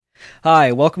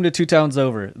Hi, welcome to Two Towns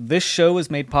Over. This show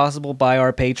is made possible by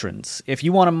our patrons. If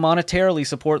you want to monetarily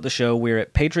support the show, we're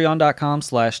at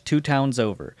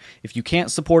patreon.com/twotowns-over. If you can't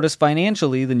support us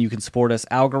financially, then you can support us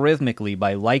algorithmically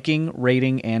by liking,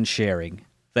 rating, and sharing.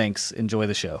 Thanks. Enjoy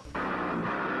the show.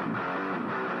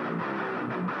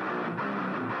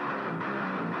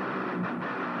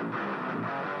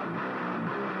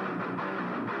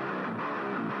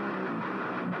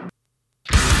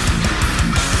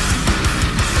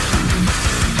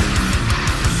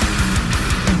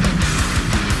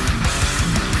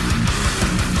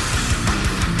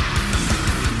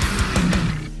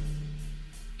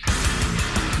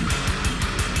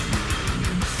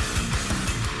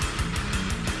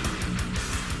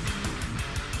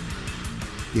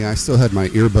 Yeah, I still had my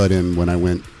earbud in when I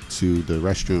went to the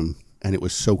restroom, and it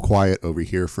was so quiet over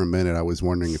here for a minute. I was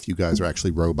wondering if you guys are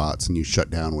actually robots and you shut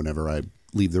down whenever I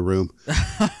leave the room.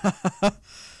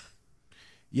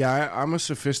 Yeah, I'm a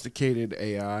sophisticated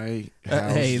AI.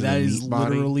 Hey, that is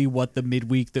literally what the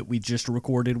midweek that we just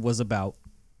recorded was about.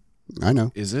 I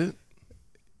know. Is it?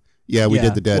 Yeah, we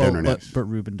did the dead internet. But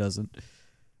Ruben doesn't.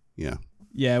 Yeah.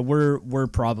 Yeah, we're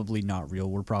probably not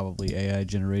real. We're probably AI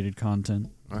generated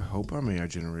content. I hope I'm AI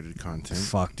generated content.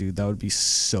 Fuck, dude, that would be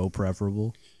so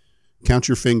preferable. Count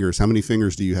your fingers. How many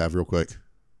fingers do you have, real quick?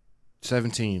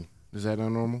 17. Is that not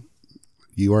normal?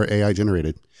 You are AI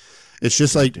generated. It's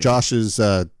just like Josh's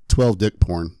 12 dick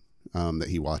porn that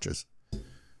he watches.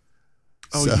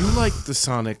 Oh, so. You like the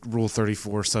Sonic Rule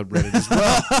 34 subreddit as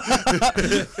well.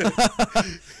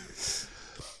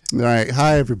 All right.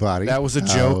 Hi, everybody. That was a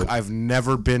joke. I've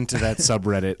never been to that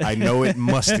subreddit. I know it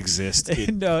must exist.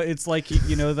 No, it's like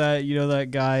you know that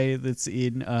guy that's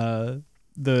in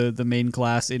the main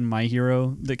class in My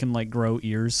Hero that can like grow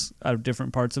ears out of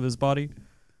different parts of his body.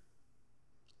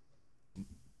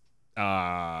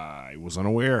 I was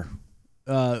unaware.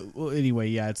 Well, anyway,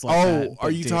 yeah, it's like. Oh,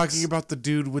 are you talking about the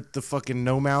dude with the fucking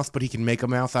no mouth, but he can make a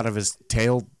mouth out of his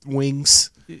tail wings?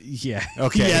 Yeah.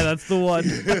 Okay. Yeah, that's the one.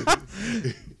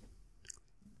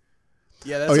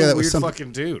 Yeah, that's a weird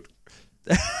fucking dude.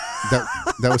 That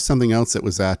was something else that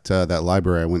was at that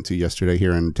library I went to yesterday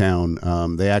here in town.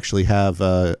 They actually have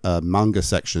a manga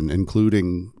section,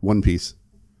 including One Piece.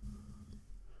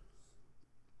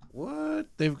 What?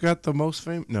 They've got the most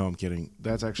famous... No, I'm kidding.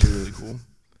 That's actually really cool.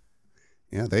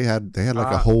 Yeah, they had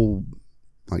like a whole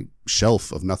like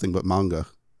shelf of nothing but manga.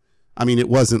 I mean, it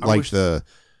wasn't like the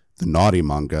naughty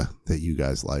manga that you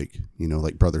guys like,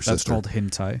 like Brother Sister. That's called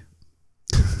hentai.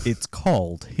 It's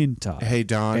called hentai. Hey,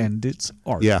 Don. And it's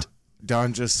art. Yeah.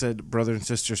 Don just said brother and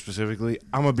sister specifically.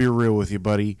 I'm going to be real with you,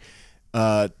 buddy.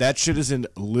 That shit is in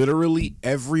literally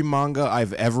every manga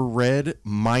I've ever read,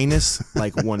 minus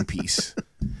like One Piece.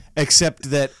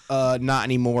 Except that not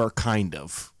anymore, kind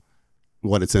of.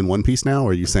 What, it's in One Piece now?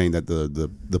 Or are you saying that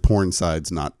the porn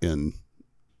side's not in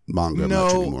manga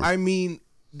much anymore? No, I mean,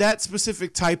 that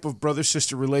specific type of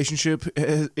brother-sister relationship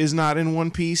is not in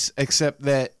One Piece, except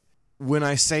that when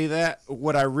I say that,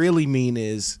 what I really mean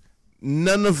is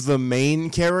none of the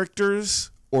main characters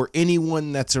or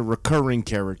anyone that's a recurring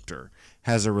character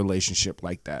has a relationship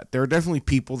like that. There are definitely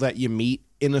people that you meet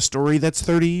in a story that's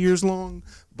 30 years long,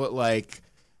 but like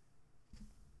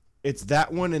it's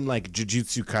that one and like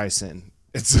Jujutsu Kaisen.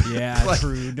 It's like,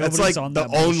 true. That's Nobody's like on the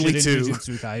that only two.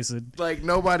 Jujutsu Kaisen. Like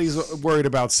nobody's worried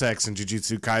about sex in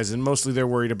Jujutsu Kaisen. Mostly they're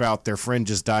worried about their friend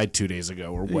just died 2 days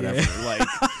ago or whatever. Yeah. Like,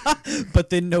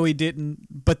 but then no, he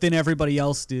didn't. But then everybody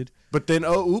else did. But then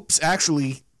oops,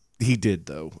 actually he did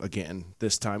though again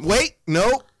this time. Wait,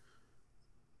 no.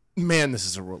 Man, this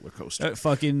is a roller coaster.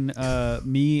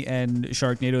 Me and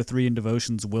Sharknado 3 and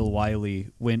Devotion's Will Wiley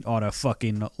went on a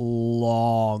fucking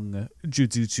long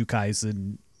Jujutsu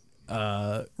Kaisen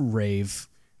rave.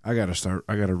 I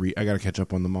gotta catch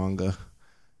up on the manga.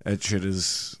 That shit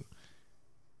is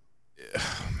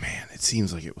man, it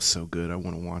seems like it was so good. I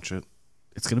want to watch it.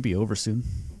 It's gonna be over soon,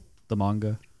 the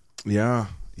manga. Yeah,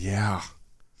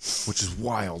 which is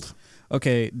wild.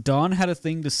 Okay, Don had a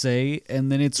thing to say,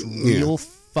 and then it's real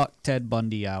fuck Ted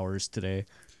Bundy hours today.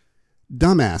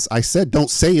 Dumbass, I said don't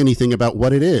say anything about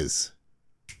what it is.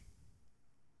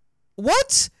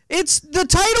 What? It's the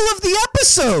title of the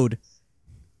episode.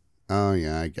 Oh,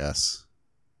 yeah, I guess.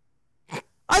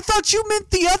 I thought you meant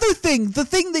the other thing, the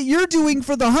thing that you're doing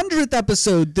for the 100th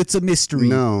episode that's a mystery.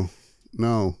 No,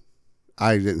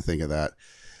 I didn't think of that.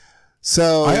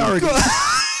 So I already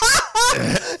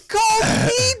call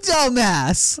me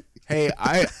dumbass. Hey,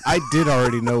 I did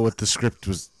already know what the script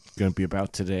was going to be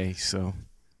about today, so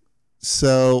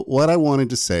what I wanted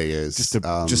to say is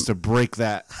just to break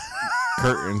that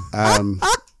curtain.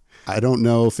 I don't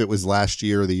know if it was last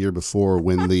year or the year before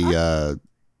when the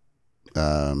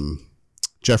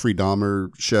Jeffrey Dahmer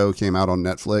show came out on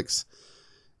Netflix,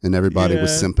 and everybody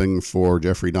was simping for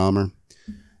Jeffrey Dahmer,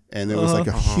 and there was like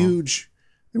a huge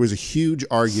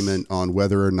argument on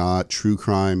whether or not true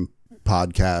crime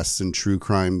podcasts and true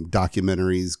crime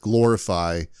documentaries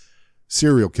glorify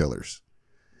serial killers.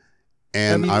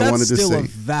 And I wanted to say, that's still a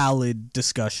valid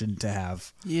discussion to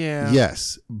have. Yeah.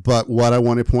 Yes, but what I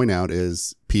want to point out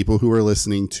is people who are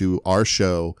listening to our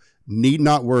show need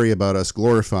not worry about us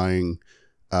glorifying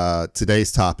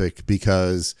today's topic,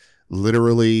 because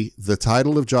literally the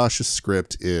title of Josh's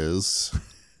script is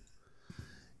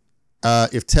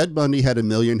if Ted Bundy had 1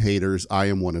 million haters, I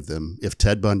am one of them. If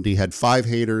Ted Bundy had 5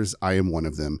 haters, I am one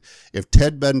of them. If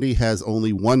Ted Bundy has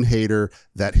only 1 hater,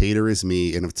 that hater is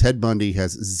me. And if Ted Bundy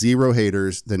has 0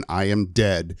 haters, then I am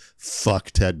dead. Fuck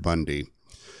Ted Bundy.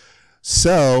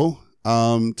 So, to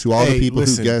all the people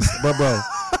who guessed, bro,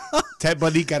 Ted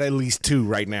Bundy got at least 2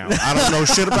 right now. I don't know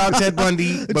shit about Ted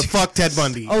Bundy, but fuck Ted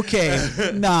Bundy.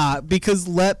 Okay, nah, because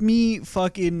let me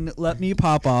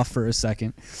pop off for a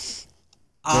second.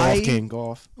 Go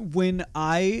off. When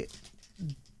I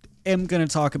am going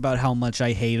to talk about how much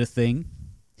I hate a thing,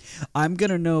 I'm going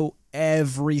to know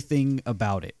everything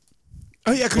about it.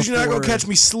 Oh, yeah, because you're not going to catch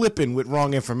me slipping with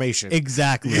wrong information.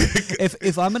 Exactly.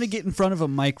 If I'm going to get in front of a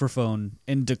microphone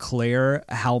and declare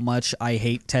how much I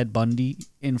hate Ted Bundy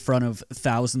in front of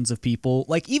thousands of people,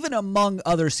 like even among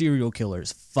other serial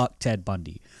killers, fuck Ted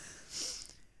Bundy,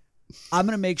 I'm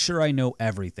going to make sure I know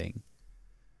everything.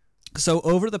 So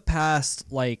over the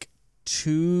past like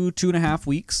 2.5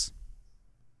 weeks,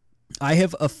 I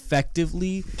have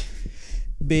effectively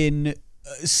been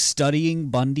studying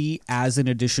Bundy as an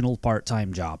additional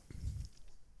part-time job.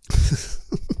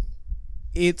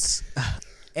 It's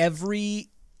every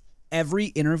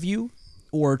interview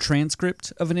or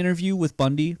transcript of an interview with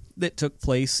Bundy that took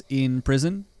place in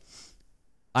prison,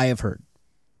 I have heard.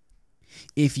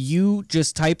 If you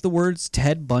just type the words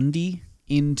Ted Bundy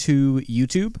into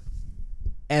YouTube,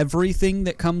 everything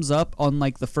that comes up on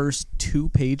like the first 2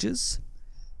 pages,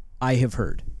 I have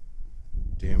heard.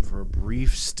 Damn, for a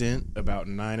brief stint about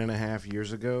 9.5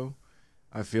 years ago,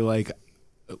 I feel like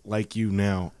you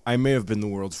now, I may have been the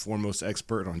world's foremost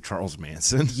expert on Charles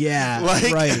Manson. Yeah,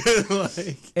 right.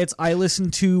 I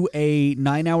listened to a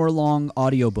 9-hour-long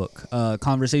audiobook,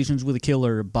 Conversations with a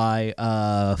Killer by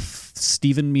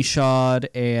Stephen Michaud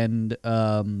and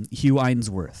Hugh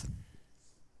Ainsworth.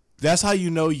 That's how you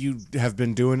know you have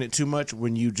been doing it too much,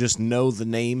 when you just know the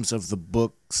names of the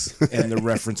books and the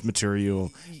reference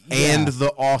material and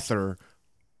the author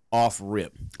off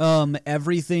rip.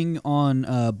 Everything on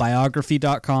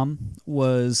biography.com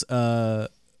was a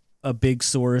big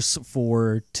source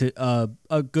for a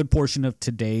good portion of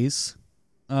today's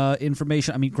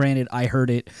information. I mean, granted, I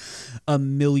heard it a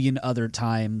million other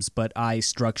times, but I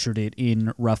structured it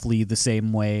in roughly the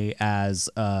same way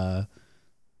as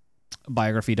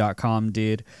biography.com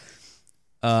did.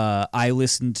 I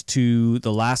listened to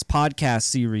the last podcast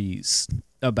series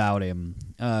about him.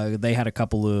 They had a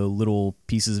couple of little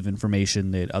pieces of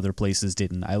information that other places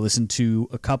didn't. I listened to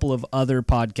a couple of other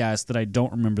podcasts that I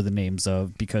don't remember the names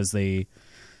of because they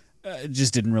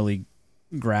just didn't really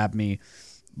grab me.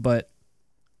 But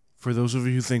for those of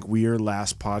you who think we are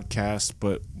last podcast,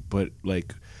 but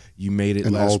like you made it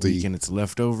last Aldi. week and it's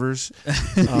leftovers,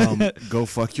 go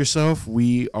fuck yourself.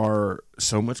 We are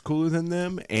so much cooler than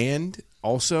them, and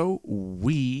also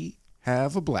we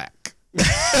have a black.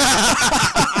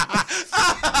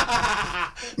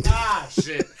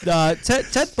 Shit.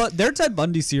 Their Ted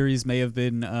Bundy series may have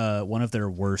been one of their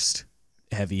worst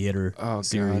heavy hitter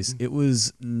series. God. It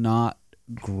was not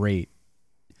great.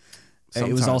 Sometimes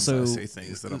it was also I say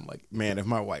things that I'm like, man, if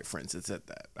my white friends had said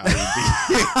that, I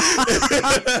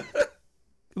would be.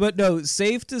 But no,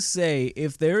 safe to say,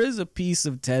 if there is a piece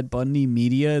of Ted Bundy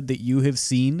media that you have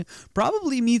seen,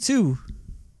 probably me too.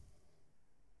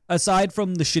 Aside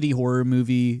from the shitty horror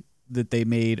movie that they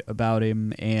made about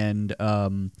him, and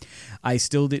I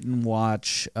still didn't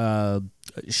watch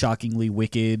Shockingly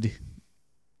Wicked,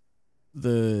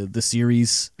 the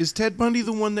series. Is Ted Bundy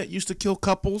the one that used to kill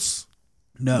couples?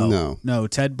 No.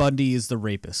 Ted Bundy is the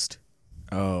rapist.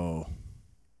 Oh,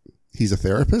 he's a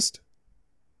therapist?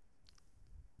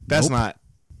 That's not.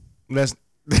 That's.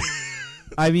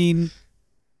 I mean,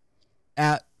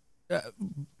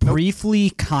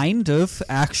 briefly, kind of,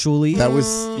 actually. That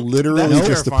was literally That's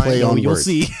just a terrifying. play on You'll words.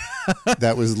 see.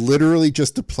 That was literally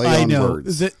just a play I on know.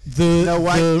 words.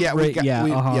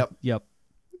 Yep.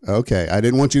 Okay, I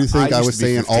didn't want you to think I I used was to be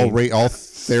saying 15. all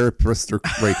therapists are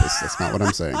rapists. That's not what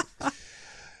I'm saying.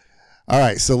 All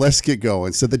right, so let's get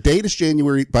going. So the date is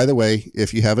January. By the way,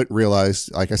 if you haven't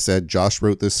realized, like I said, Josh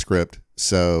wrote this script.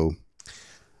 So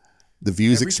The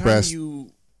views Every expressed. time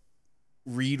you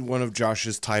read one of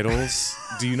Josh's titles,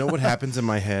 do you know what happens in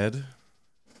my head?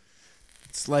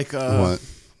 It's like a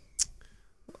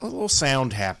little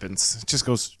sound happens. It just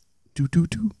goes do do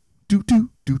do do do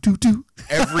do do do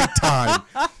every time.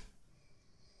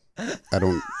 I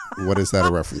don't. What is that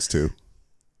a reference to?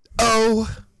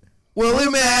 Oh, well,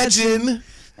 imagine.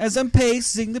 As I'm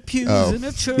pacing the pews in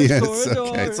a church corridor.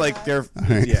 Okay. It's like their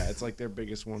right. it's like their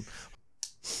biggest one.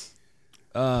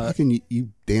 Fucking you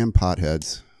damn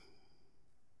potheads.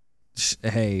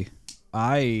 Hey,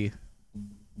 I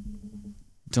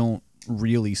don't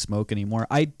really smoke anymore.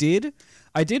 I did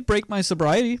break my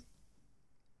sobriety.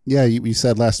 Yeah, you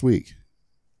said last week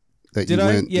that Did you I?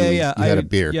 went. Yeah, and yeah. You had a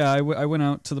beer. Yeah, I went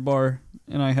out to the bar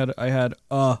and I had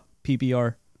a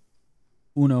PBR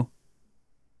Uno.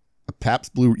 A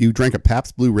Pabst Blue. You drank a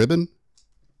Pabst Blue Ribbon?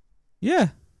 Yeah.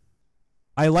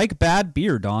 I like bad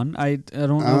beer, Don. I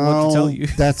don't know what to tell you.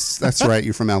 That's right.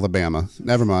 You're from Alabama.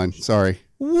 Never mind. Sorry.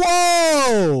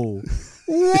 Whoa!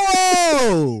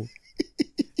 Whoa!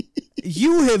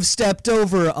 You have stepped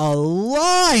over a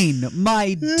line,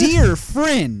 my dear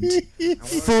friend.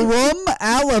 From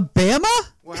Alabama?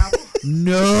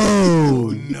 No.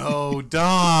 No,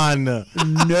 Don.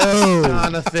 No.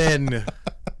 Jonathan.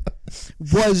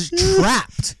 Was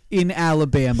trapped in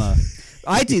Alabama.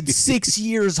 I did 6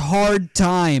 years hard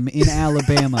time in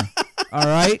Alabama. All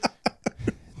right?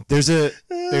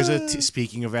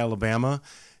 Speaking of Alabama,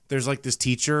 there's like this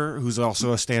teacher who's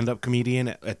also a stand-up comedian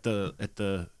at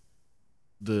the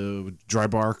dry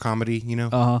bar comedy, you know?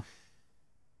 Uh-huh.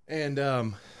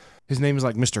 And his name is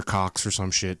like Mr. Cox or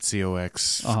some shit,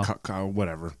 COX,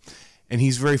 whatever. And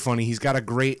he's very funny. He's got a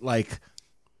great like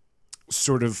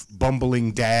sort of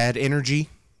bumbling dad energy,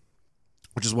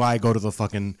 which is why I go to the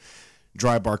fucking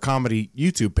dry bar comedy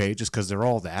YouTube page, just because they're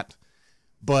all that.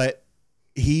 But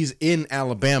he's in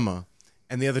Alabama,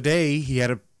 and the other day he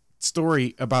had a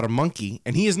story about a monkey,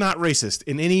 and he is not racist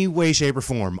in any way, shape, or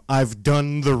form. I've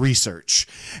done the research,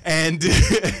 and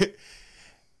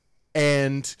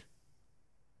and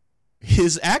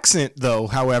his accent, though,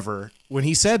 however, when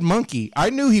he said monkey, I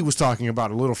knew he was talking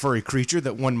about a little furry creature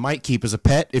that one might keep as a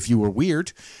pet if you were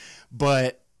weird.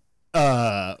 But,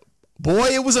 boy,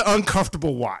 it was an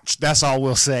uncomfortable watch. That's all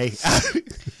we'll say.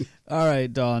 All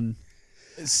right, Don.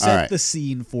 Set right. the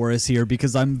scene for us here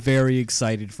because I'm very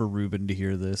excited for Ruben to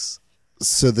hear this.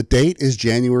 So the date is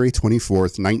January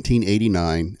 24th,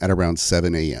 1989 at around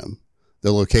 7 a.m.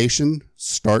 The location,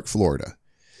 Stark, Florida.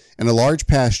 In a large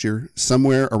pasture,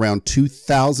 somewhere around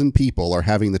 2,000 people are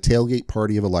having the tailgate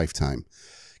party of a lifetime.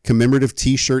 Commemorative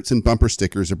T-shirts and bumper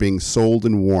stickers are being sold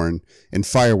and worn, and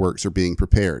fireworks are being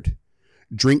prepared.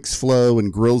 Drinks flow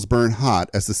and grills burn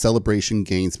hot as the celebration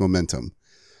gains momentum.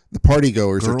 The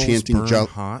partygoers are chanting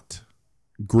hot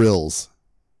grills.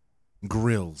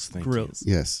 Grills, thank you.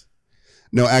 Yes.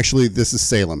 No, actually, this is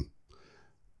Salem.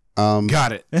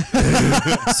 Got it.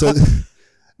 So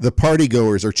the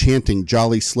partygoers are chanting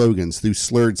jolly slogans through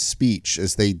slurred speech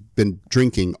as they've been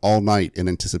drinking all night in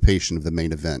anticipation of the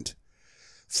main event.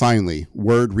 Finally,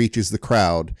 word reaches the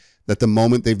crowd that the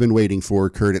moment they've been waiting for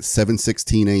occurred at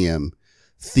 7:16 a.m.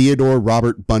 Theodore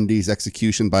Robert Bundy's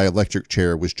execution by electric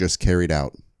chair was just carried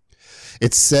out.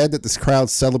 It's said that this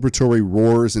crowd's celebratory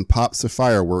roars and pops of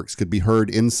fireworks could be heard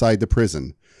inside the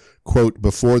prison, quote,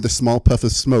 before the small puff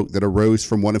of smoke that arose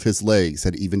from one of his legs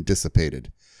had even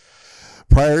dissipated.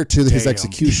 Prior to his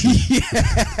execution.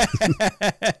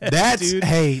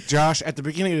 Hey, Josh, at the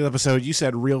beginning of the episode, you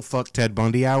said real fuck Ted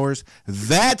Bundy hours.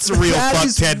 That's real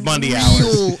fuck Ted Bundy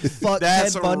hours. Fuck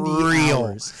That's Ted Bundy real.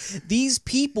 hours. These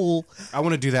people. I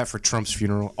want to do that for Trump's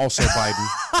funeral. Also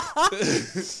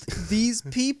Biden. These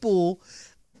people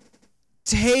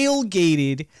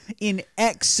tailgated in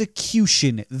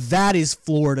execution. That is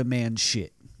Florida man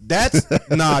shit. That's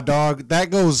dog.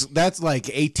 That's like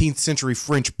 18th century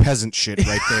French peasant shit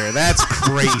right there. That's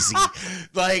crazy.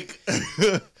 Like,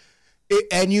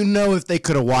 and you know, if they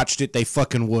could have watched it, they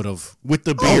fucking would have with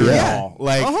the beer and all.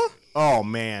 Like, oh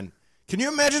man, can you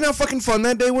imagine how fucking fun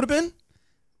that day would have been?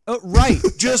 Right.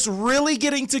 Just really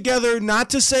getting together, not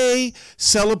to say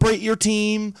celebrate your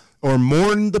team or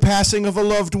mourn the passing of a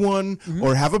loved one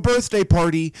or have a birthday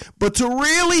party, but to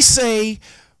really say,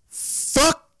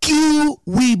 fuck you,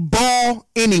 we ball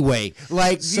anyway.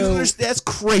 Like, So, that's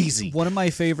crazy. One of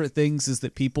my favorite things is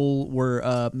that people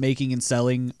were making and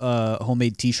selling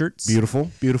homemade T-shirts.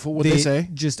 Beautiful. What'd they say?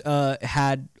 Just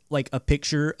had like a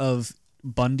picture of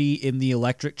Bundy in the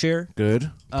electric chair.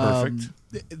 Good. Perfect.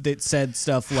 That said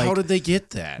stuff like How did they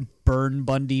get that? burn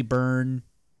Bundy, burn.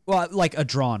 Well, like a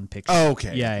drawn picture. Oh,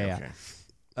 okay. Yeah.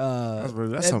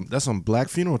 Okay. That's some black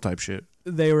funeral type shit.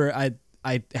 They were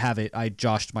I have it. I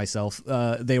joshed myself.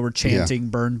 They were chanting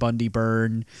 "Burn Bundy,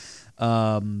 burn,"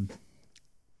 or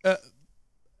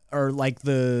like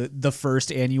the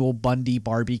first annual Bundy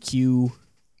barbecue,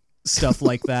 stuff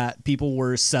like that. People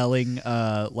were selling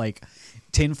like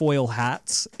tinfoil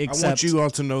hats. Except I want you all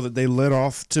to know that they led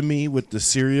off to me with the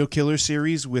serial killer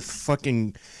series with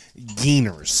fucking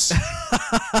Geeners,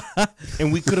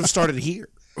 and we could have started here.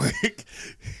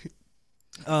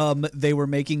 They were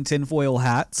making tinfoil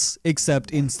hats,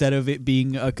 except instead of it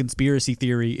being a conspiracy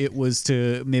theory, it was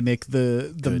to mimic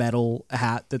the metal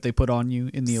hat that they put on you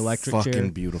in the electric chair.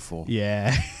 Fucking beautiful.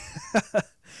 Yeah.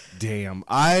 Damn.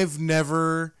 I've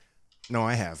never. No,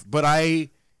 I have, but I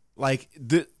like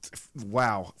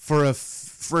wow, for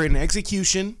an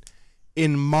execution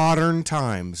in modern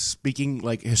times. Speaking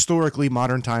like historically,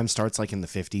 modern times starts like in the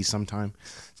 50s sometime.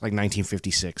 It's like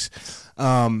 1956.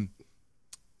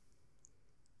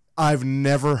 I've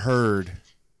never heard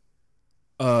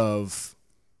of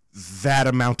that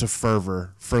amount of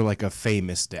fervor for like a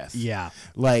famous death. Yeah.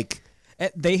 Like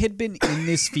they had been in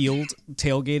this field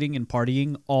tailgating and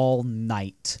partying all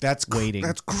night. That's waiting.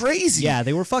 That's crazy. Yeah,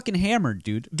 they were fucking hammered,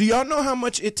 dude. Do y'all know how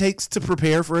much it takes to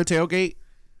prepare for a tailgate?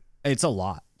 It's a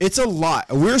lot. It's a lot.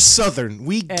 We're Southern.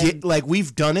 We've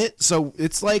done it, so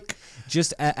it's like.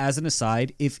 Just as an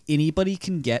aside, if anybody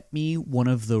can get me one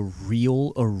of the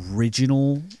real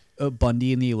original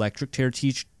Bundy and the electric chair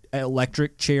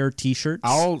T-shirts,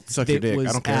 I'll suck your dick.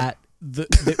 I don't care.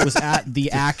 That was at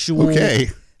the actual. Okay.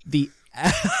 It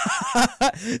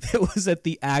was at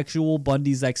the actual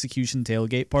Bundy's execution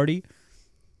tailgate party.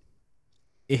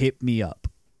 It hit me up.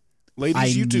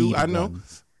 Ladies, you too. I know. One.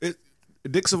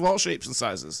 Dicks of all shapes and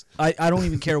sizes. I don't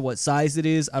even care what size it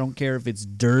is. I don't care if it's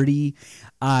dirty.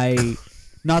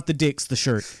 Not the dicks, the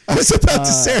shirt. I was about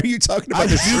to say, are you talking about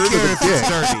the shirt or the dick?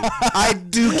 Dirty. I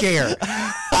do care.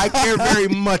 I care very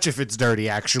much if it's dirty,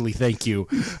 actually. Thank you.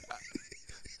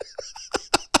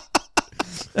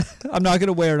 I'm not going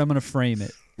to wear it. I'm going to frame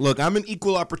it. Look, I'm an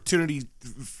equal opportunity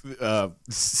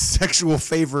sexual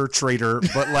favor trader,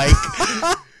 but like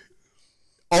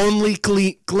only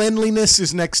cleanliness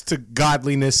is next to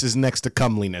godliness is next to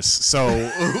comeliness.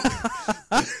 So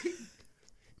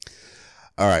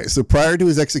all right, so prior to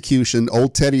his execution,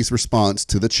 Old Teddy's response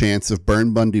to the chants of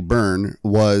 "Burn Bundy, burn"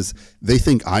 was, "They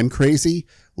think I'm crazy?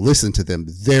 Listen to them.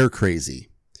 They're crazy."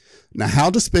 Now,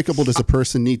 how despicable does a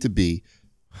person need to be?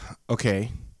 Okay.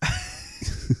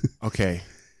 Okay.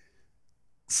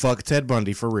 Fuck Ted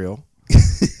Bundy for real.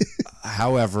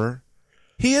 However,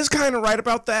 he is kind of right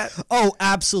about that. Oh,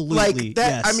 absolutely. Like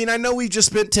that. Yes. I mean, I know we just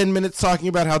spent 10 minutes talking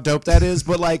about how dope that is,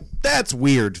 but like that's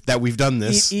weird that we've done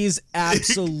this. It is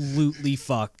absolutely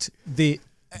fucked. That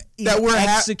we're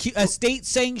a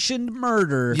state-sanctioned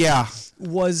murder. Yeah.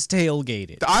 Was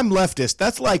tailgated. I'm leftist.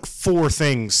 That's like 4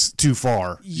 things too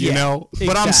far, you know? Exactly.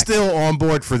 But I'm still on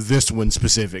board for this one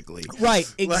specifically.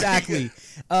 Right, exactly.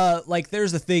 Like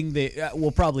there's a thing that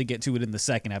we'll probably get to it in the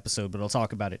second episode, but I'll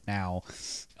talk about it now.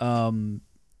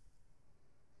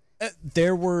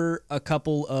 There were a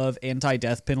couple of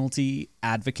anti-death penalty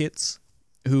advocates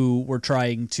who were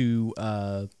trying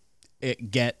to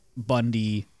get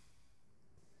Bundy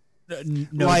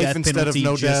no life death instead penalty, of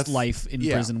no just death. life in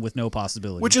prison with no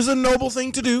possibility. Which is a noble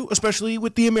thing to do, especially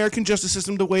with the American justice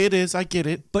system the way it is. I get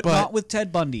it. But not with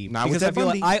Ted Bundy. Not because with Ted I feel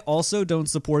Bundy. like I also don't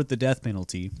support the death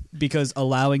penalty because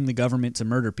allowing the government to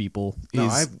murder people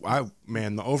is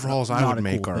man, the overhauls I would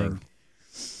make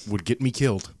would get me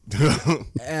killed.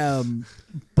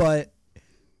 But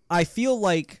I feel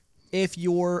like if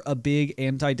you're a big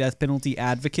anti-death penalty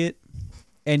advocate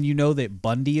and you know that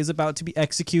Bundy is about to be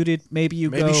executed, maybe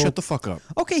shut the fuck up.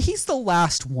 Okay, he's the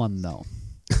last one though.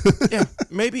 Yeah,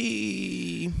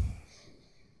 maybe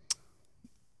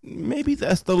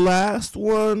that's the last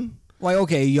one. Like,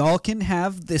 okay, y'all can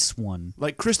have this one.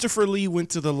 Like Christopher Lee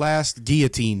went to the last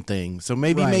guillotine thing, so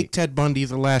maybe make Ted Bundy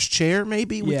the last chair.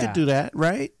 Maybe we could do that,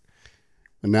 right?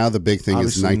 And now the big thing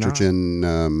Obviously is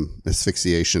nitrogen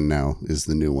asphyxiation. Now is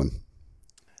the new one.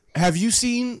 Have you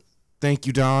seen? Thank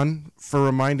you, Don, for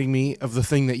reminding me of the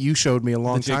thing that you showed me a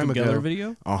long time ago. The Geller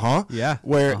video? Yeah.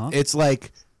 Where it's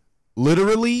like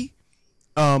literally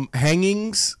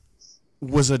hangings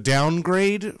was a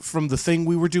downgrade from the thing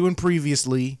we were doing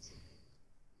previously,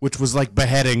 which was like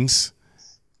beheadings.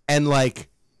 And like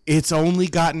it's only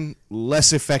gotten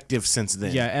less effective since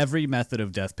then. Yeah, every method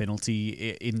of death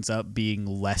penalty ends up being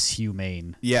less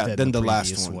humane than the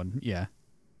last one. Yeah.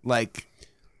 Like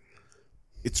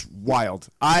it's wild.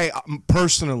 I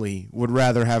personally would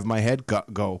rather have my head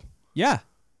go. Yeah.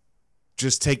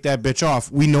 Just take that bitch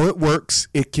off. We know it works.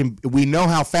 We know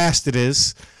how fast it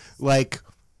is. Like,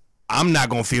 I'm not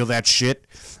going to feel that shit.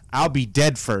 I'll be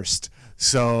dead first.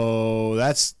 So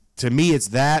that's, to me, it's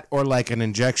that or like an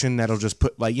injection that'll just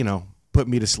put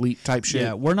me to sleep type shit.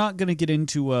 Yeah, we're not going to get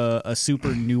into a super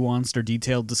nuanced or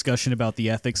detailed discussion about the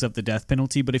ethics of the death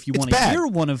penalty, but if you want to hear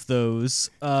one of those,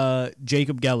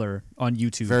 Jacob Geller on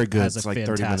YouTube Very good. has it's a like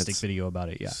 30 fantastic minutes. video about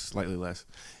it. Yeah, Slightly less.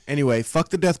 Anyway, fuck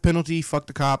the death penalty, fuck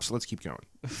the cops. Let's keep going.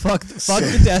 fuck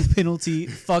the death penalty,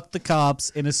 fuck the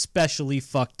cops, and especially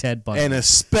fuck Ted Bundy.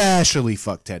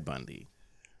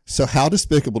 So how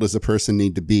despicable does a person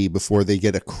need to be before they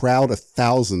get a crowd of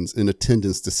thousands in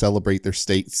attendance to celebrate their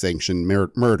state-sanctioned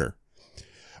murder?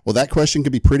 Well, that question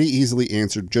can be pretty easily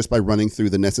answered just by running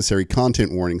through the necessary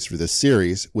content warnings for this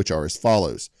series, which are as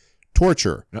follows.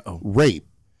 Torture, rape,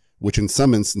 which in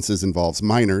some instances involves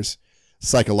minors,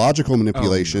 psychological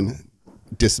manipulation,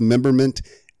 dismemberment,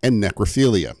 and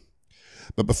necrophilia.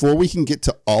 But before we can get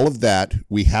to all of that,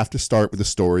 we have to start with the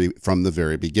story from the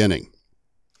very beginning.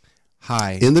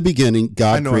 Hi. In the beginning,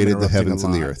 God created the heavens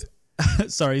and the earth.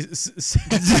 Sorry.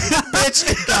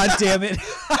 Bitch. God damn it.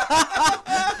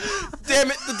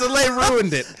 Damn it, the delay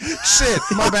ruined it. Shit,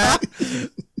 my bad.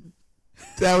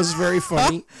 That was very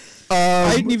funny.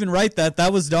 I didn't even write that.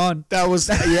 That was Don. I could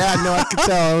tell.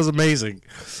 That was amazing.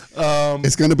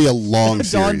 It's going to be a long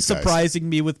series, Don guys. surprising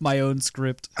me with my own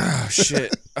script. Oh,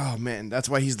 shit. Oh, man, that's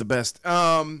why he's the best.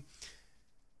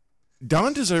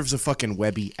 Don deserves a fucking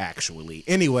Webby, actually.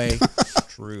 Anyway.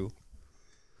 True.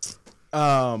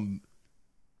 Fucking,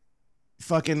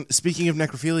 speaking of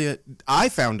necrophilia, I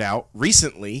found out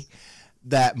recently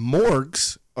that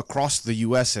morgues across the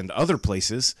U.S. and other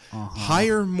places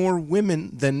hire more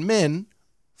women than men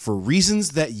for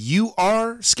reasons that you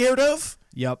are scared of.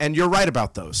 Yep. And you're right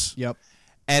about those. Yep.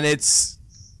 And it's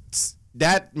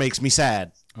that makes me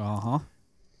sad. Uh-huh.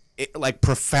 Like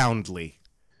profoundly.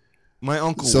 My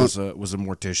uncle was a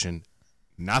mortician.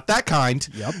 Not that kind.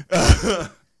 Yep.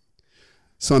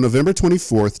 So on November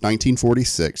 24th,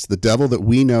 1946, the devil that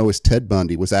we know as Ted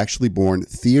Bundy was actually born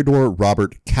Theodore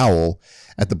Robert Cowell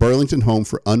at the Burlington Home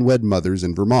for Unwed Mothers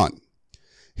in Vermont.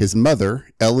 His mother,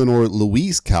 Eleanor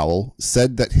Louise Cowell,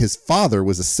 said that his father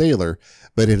was a sailor,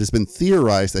 but it has been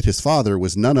theorized that his father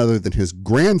was none other than his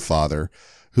grandfather,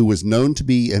 who was known to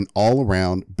be an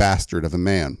all-around bastard of a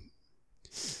man.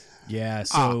 Yeah,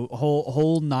 so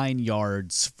whole 9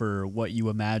 yards for what you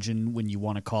imagine when you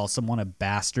want to call someone a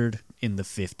bastard in the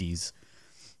 50s.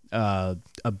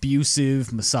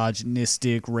 Abusive,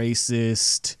 misogynistic,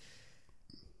 racist.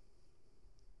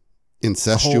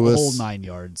 Incestuous. Whole 9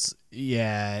 yards.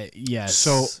 Yeah, yes.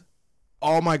 So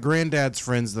all my granddad's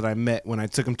friends that I met when I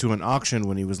took him to an auction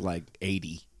when he was like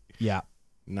 80. Yeah.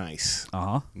 Nice.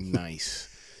 Uh-huh. Nice.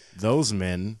 Those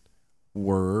men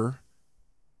were...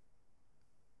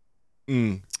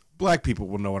 Black people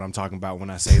will know what I'm talking about when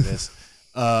I say this.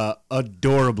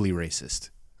 Adorably racist.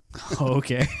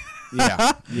 Okay.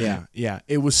 Yeah.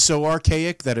 It was so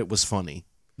archaic that it was funny.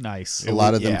 Nice. A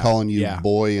lot of them calling you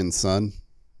boy and son.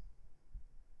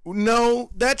 No,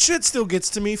 that shit still gets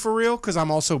to me for real because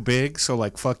I'm also big. So,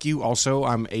 like, fuck you. Also,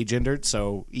 I'm agendered,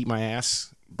 so eat my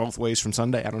ass both ways from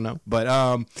Sunday. I don't know.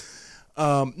 But,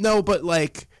 no, but,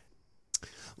 like,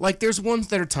 there's ones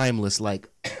that are timeless, like...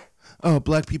 Oh,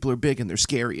 black people are big and they're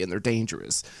scary and they're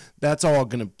dangerous. That's all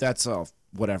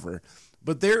whatever.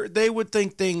 But they would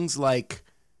think things like,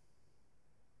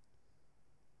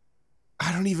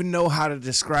 I don't even know how to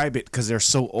describe it because they're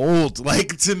so old.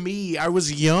 Like, to me, I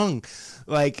was young.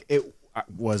 I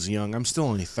was young. I'm still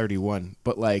only 31.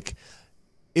 But, like,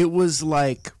 it was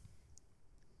like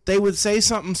they would say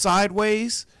something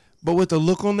sideways, but with a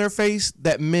look on their face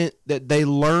that meant that they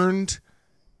learned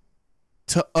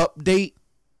to update.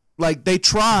 Like, they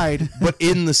tried, but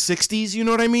in the 60s, you know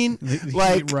what I mean?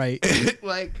 Like, right.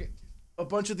 Like, a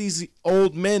bunch of these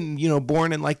old men,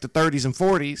 born in, like, the 30s and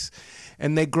 40s,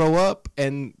 and they grow up,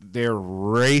 and they're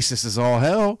racist as all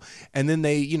hell, and then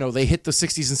they hit the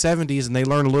 60s and 70s, and they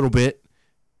learn a little bit,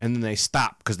 and then they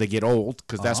stop because they get old,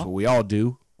 because that's what we all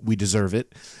do. We deserve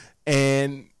it.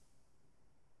 And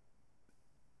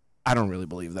I don't really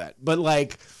believe that. But,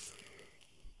 like,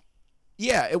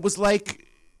 yeah, it was like...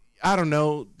 I don't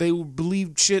know. They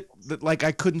believed shit that, like,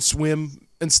 I couldn't swim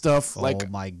and stuff. Like, oh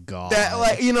my God. That,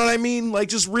 like, you know what I mean? Like,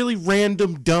 just really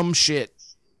random, dumb shit.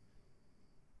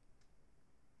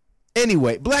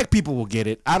 Anyway, black people will get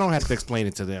it. I don't have to explain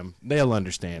it to them. They'll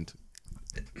understand.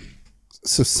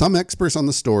 So some experts on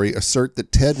the story assert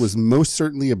that Ted was most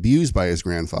certainly abused by his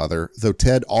grandfather, though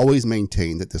Ted always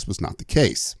maintained that this was not the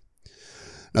case.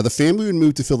 Now, the family would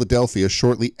move to Philadelphia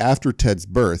shortly after Ted's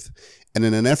birth, and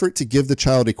in an effort to give the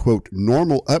child a, quote,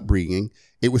 normal upbringing,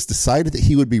 it was decided that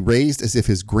he would be raised as if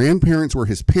his grandparents were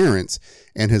his parents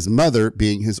and his mother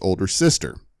being his older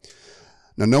sister.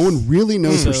 Now, no one really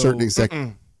knows for So- certain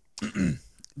exactly.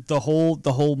 The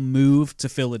whole move to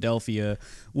Philadelphia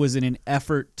was in an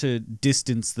effort to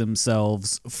distance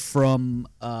themselves from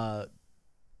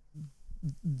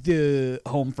the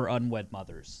home for unwed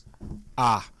mothers.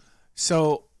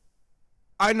 So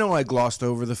I know I glossed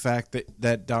over the fact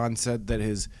that Don said that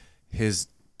his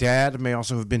dad may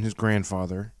also have been his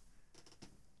grandfather.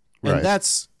 And Right.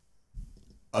 that's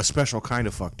a special kind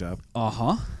of fucked up.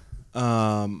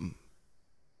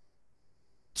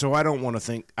 So I don't want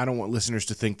listeners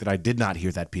to think that I did not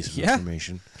hear that piece of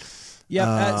information.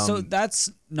 Yeah, so that's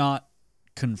not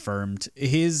confirmed.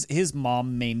 His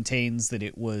mom maintains that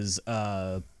it was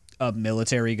a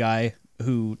military guy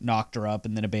who knocked her up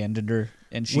and then abandoned her,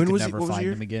 and she could never find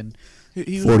him again.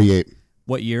 He was 48.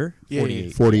 What year? Yeah,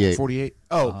 48. 48. 48.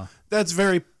 Oh, that's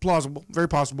very plausible. Very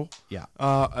possible. Yeah.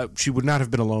 She would not have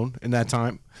been alone in that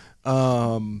time.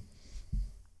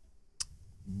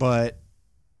 But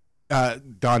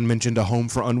Don mentioned a home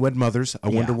for unwed mothers. I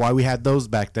wonder why we had those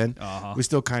back then. We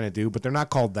still kind of do, but they're not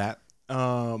called that.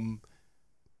 They're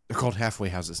called halfway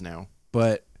houses now.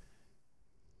 But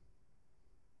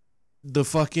the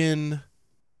fucking...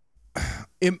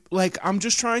 I'm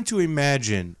just trying to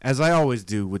imagine, as I always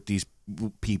do with these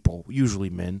people, usually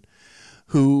men,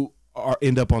 who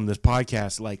end up on this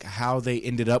podcast, like how they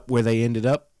ended up where they ended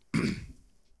up.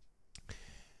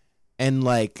 And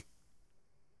like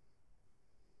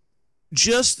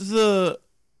just the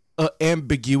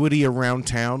ambiguity around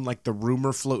town, like the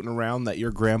rumor floating around that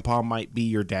your grandpa might be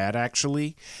your dad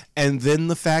actually, and then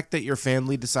the fact that your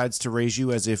family decides to raise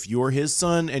you as if you're his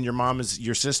son and your mom is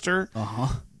your sister.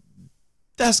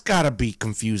 That's gotta be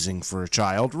confusing for a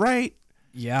child, right?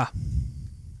 Yeah.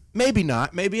 Maybe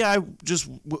not. Maybe I just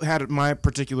had my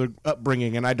particular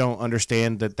upbringing and I don't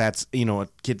understand that that's, a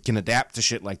kid can adapt to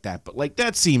shit like that. But like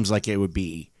that seems like it would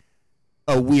be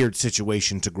a weird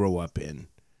situation to grow up in.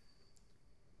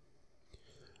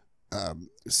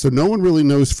 So no one really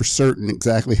knows for certain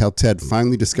exactly how Ted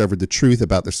finally discovered the truth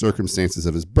about the circumstances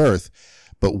of his birth,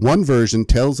 but one version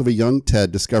tells of a young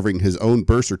Ted discovering his own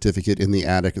birth certificate in the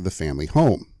attic of the family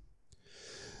home.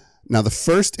 Now, the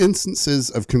first instances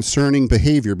of concerning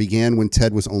behavior began when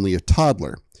Ted was only a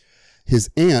toddler. His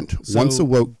aunt once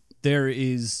awoke... There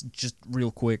is, just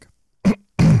real quick,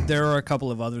 there are a couple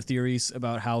of other theories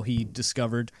about how he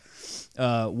discovered.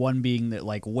 One being that,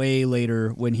 like, way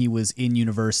later when he was in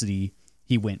university,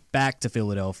 he went back to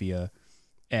Philadelphia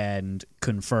and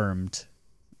confirmed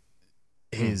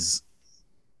his...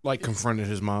 Like confronted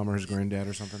his mom or his granddad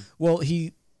or something? Well,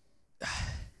 he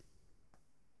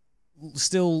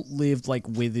still lived like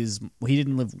with his... He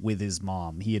didn't live with his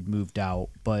mom. He had moved out,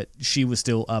 but she was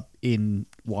still up in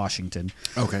Washington.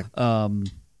 Okay.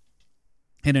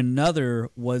 And another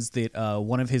was that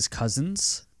one of his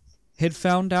cousins had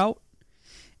found out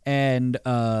and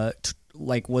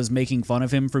was making fun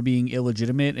of him for being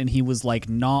illegitimate, and he was like,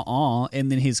 "Nah,"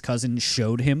 and then his cousin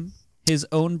showed him his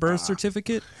own birth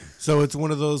certificate. So it's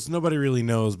one of those nobody really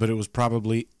knows, but it was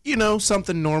probably,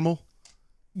 something normal.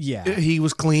 Yeah. He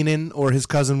was cleaning or his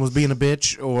cousin was being a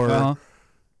bitch or...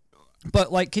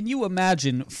 But, like, can you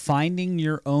imagine finding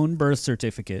your own birth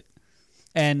certificate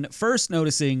and first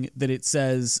noticing that it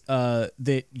says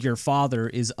that your father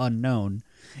is unknown,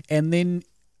 and then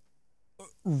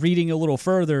reading a little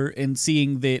further and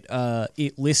seeing that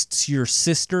it lists your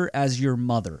sister as your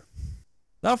mother?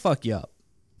 That'll fuck you up.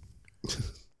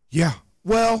 Yeah.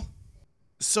 Well,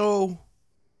 so,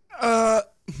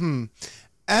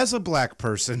 as a black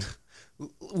person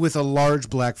with a large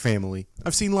black family,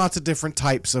 I've seen lots of different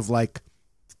types of, like,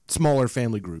 smaller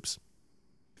family groups.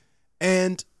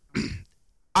 And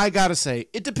I gotta say,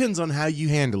 it depends on how you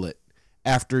handle it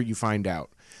after you find out.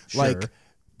 Sure. Like,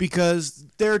 because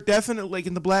they're definitely, like,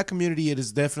 in the black community, it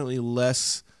is definitely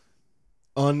less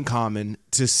uncommon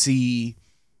to see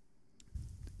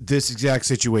this exact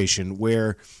situation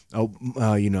where,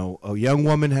 a young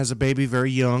woman has a baby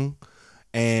very young,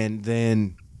 and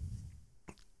then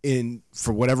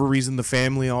for whatever reason, the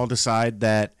family all decide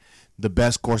that the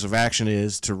best course of action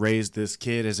is to raise this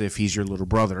kid as if he's your little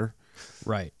brother.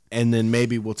 Right. And then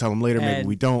maybe we'll tell them later, maybe And-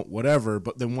 we don't, whatever.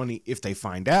 But then if they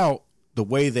find out, the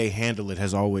way they handle it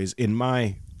has always, in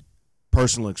my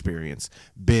personal experience,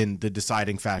 been the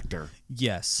deciding factor.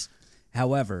 Yes.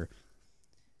 However,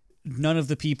 none of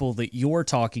the people that you're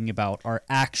talking about are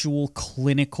actual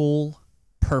clinical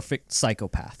perfect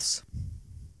psychopaths.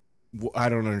 I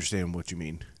don't understand what you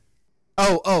mean.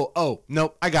 Oh,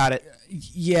 nope, I got it.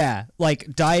 Yeah, like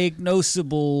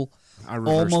diagnosable, I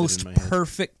reversed almost it in my head.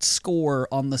 perfect score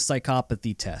on the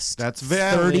psychopathy test. That's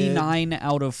valid. 39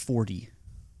 out of 40.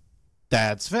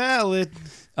 That's valid.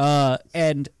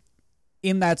 And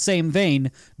in that same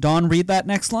vein, Dawn, read that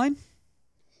next line.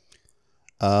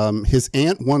 His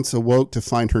aunt once awoke to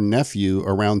find her nephew,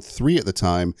 around 3 at the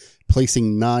time,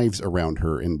 placing knives around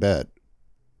her in bed,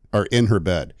 or in her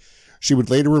bed. She would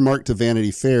later remark to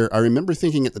Vanity Fair, "I remember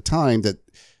thinking at the time that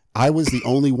I was the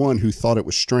only one who thought it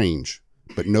was strange,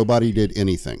 but nobody did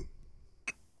anything."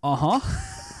 Uh-huh.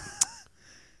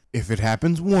 If it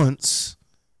happens once,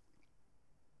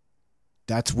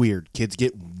 that's weird. Kids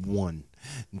get one.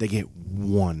 They get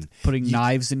one. Putting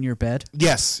knives in your bed?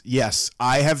 Yes.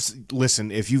 I have.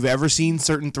 Listen, if you've ever seen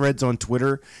certain threads on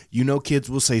Twitter, you know kids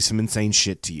will say some insane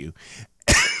shit to you.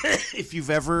 If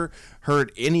you've ever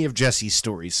heard any of Jesse's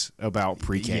stories about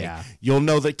pre-K, you'll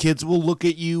know that kids will look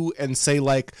at you and say,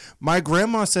 like, "My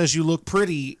grandma says you look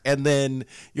pretty," and then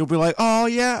you'll be like, "Oh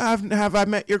yeah, have I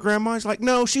met your grandma?" He's like,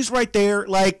 "No, she's right there,"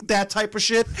 like that type of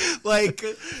shit. Like,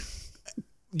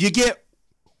 you get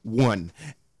one,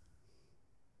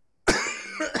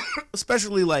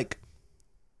 especially like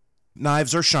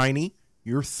knives are shiny.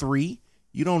 You're 3,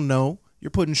 you don't know.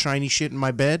 You're putting shiny shit in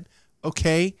my bed,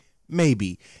 okay?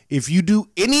 Maybe. If you do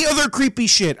any other creepy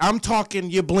shit, I'm talking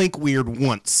you blink weird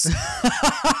once.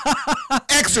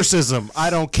 Exorcism. I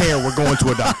don't care. We're going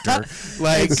to a doctor.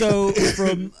 Like, so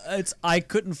I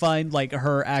couldn't find like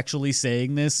her actually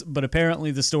saying this, but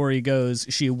apparently the story goes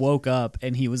she woke up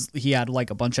and he had like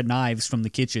a bunch of knives from the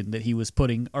kitchen that he was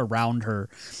putting around her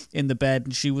in the bed,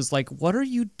 and she was like, "What are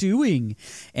you doing?"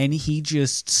 And he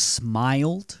just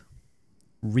smiled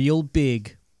real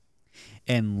big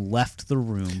and left the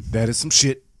room. that is some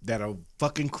shit that a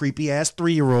fucking creepy ass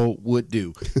 3-year-old would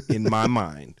do in my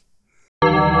mind.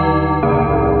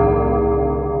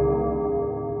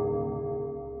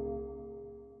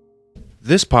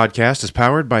 This podcast is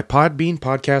powered by Podbean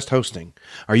Podcast Hosting.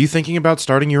 Are you thinking about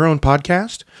starting your own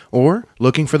podcast? Or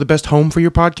looking for the best home for your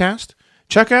podcast?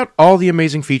 Check out all the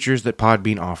amazing features that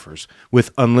Podbean offers, with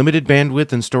unlimited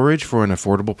bandwidth and storage for an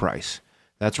affordable price.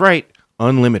 That's right,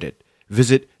 unlimited.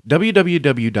 Visit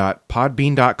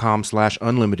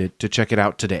www.podbean.com/unlimited to check it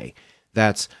out today.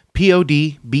 That's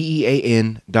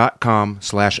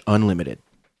podbean.com/unlimited.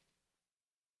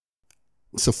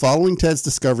 So following Ted's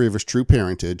discovery of his true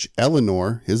parentage,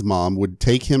 Eleanor, his mom, would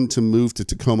take him to move to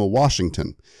Tacoma,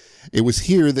 Washington. It was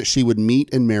here that she would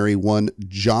meet and marry one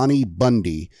Johnny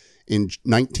Bundy in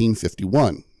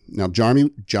 1951. Now,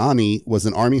 Johnny was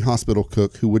an Army hospital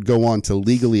cook who would go on to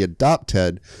legally adopt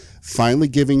Ted, finally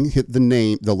giving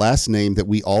the last name that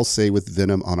we all say with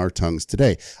venom on our tongues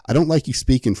today. I don't like you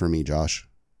speaking for me, Josh.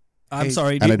 I'm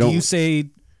sorry. Do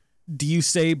you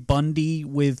say Bundy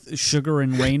with sugar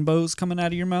and rainbows coming out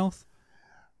of your mouth?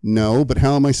 No, but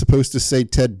how am I supposed to say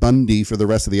Ted Bundy for the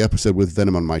rest of the episode with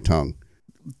venom on my tongue?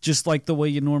 Just like the way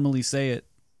you normally say it.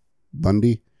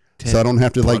 Bundy? Ted so I don't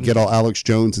have to Bundy. get all Alex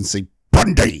Jones and say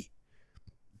Bundy.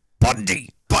 Bundy.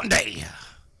 Bundy.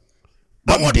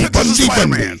 Bundy. Bundy.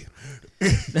 Bundy.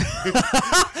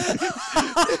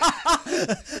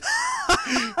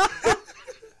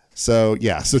 So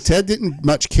Ted didn't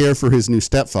much care for his new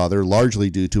stepfather,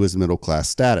 largely due to his middle-class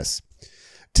status.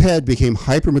 Ted became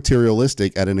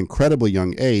hyper-materialistic at an incredibly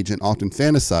young age and often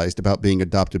fantasized about being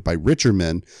adopted by richer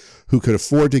men who could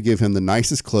afford to give him the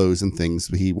nicest clothes and things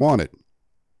he wanted.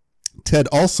 Ted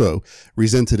also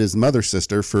resented his mother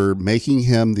sister for making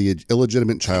him the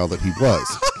illegitimate child that he was.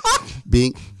 I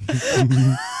didn't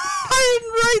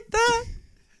write that.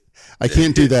 I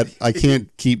can't do that. I can't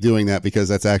keep doing that because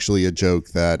that's actually a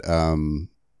joke that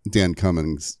Dan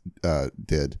Cummings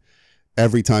did.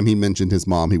 Every time he mentioned his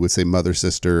mom, he would say mother,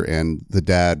 sister, and the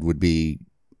dad would be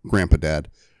grandpa dad.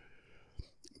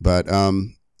 But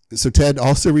so Ted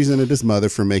also resented his mother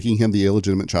for making him the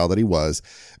illegitimate child that he was,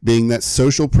 being that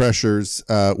social pressures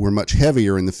were much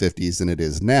heavier in the 50s than it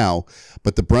is now,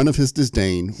 but the brunt of his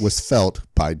disdain was felt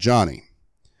by Johnny.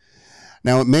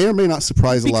 Now, it may or may not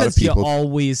surprise a lot of people. Because you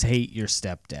always hate your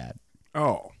stepdad.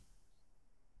 Oh.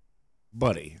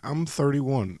 Buddy, I'm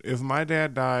 31. If my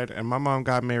dad died and my mom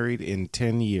got married in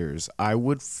 10 years, I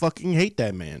would fucking hate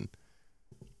that man.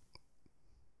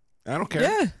 I don't care.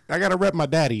 Yeah. I got to rep my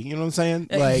daddy. You know what I'm saying?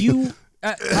 I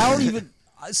don't even...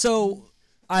 So,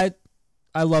 I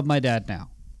love my dad now.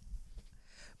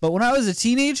 But when I was a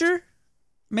teenager,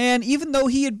 man, even though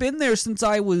he had been there since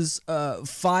I was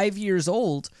 5 years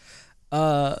old...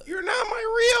 You're not my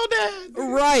real dad.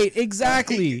 Right,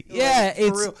 exactly. Yeah,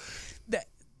 for real.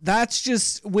 That's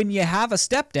just when you have a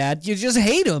stepdad, you just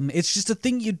hate him. It's just a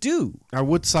thing you do. I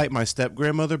would cite my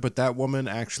step-grandmother, but that woman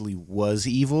actually was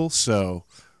evil, so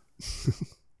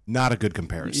not a good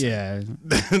comparison. Yeah.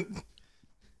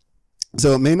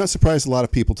 So it may not surprise a lot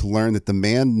of people to learn that the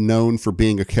man known for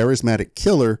being a charismatic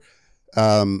killer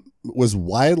was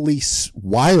wildly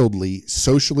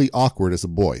socially awkward as a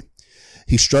boy.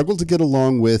 He struggled to get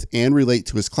along with and relate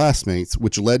to his classmates,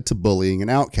 which led to bullying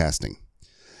and outcasting.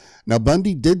 Now,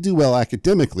 Bundy did do well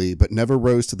academically, but never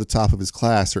rose to the top of his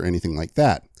class or anything like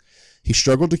that. He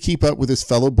struggled to keep up with his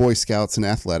fellow Boy Scouts in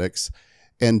athletics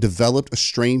and developed a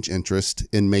strange interest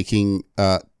in making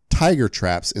tiger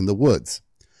traps in the woods.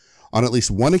 On at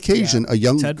least one occasion, a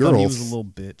young Ted girl... Bundy was a little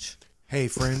bitch. Hey,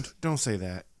 friend, don't say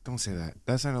that. Don't say that.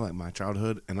 That sounded like my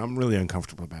childhood, and I'm really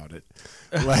uncomfortable about it.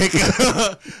 Like,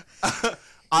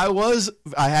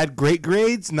 I had great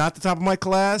grades, not the top of my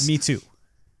class. Me too.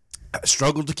 I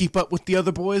struggled to keep up with the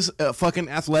other boys, fucking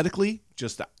athletically,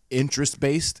 just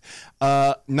interest-based.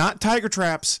 Not tiger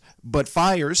traps, but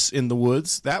fires in the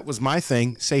woods. That was my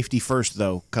thing. Safety first,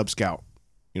 though, Cub Scout.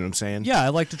 You know what I'm saying? Yeah, I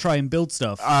like to try and build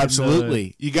stuff.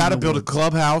 Absolutely. You got to build a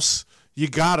clubhouse. You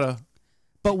got to.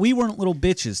 But we weren't little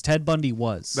bitches. Ted Bundy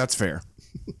was. That's fair.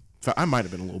 I might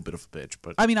have been a little bit of a bitch,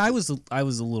 but I mean, I was a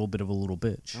little bit of a little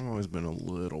bitch. I've always been a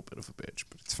little bit of a bitch,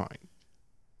 but it's fine.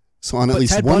 So on at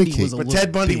least Ted one Bundy occasion, was But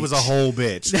Ted Bundy was a whole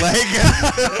bitch. Like,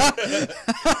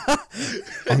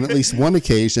 on at least one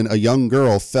occasion, a young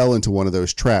girl fell into one of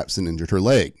those traps and injured her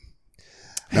leg.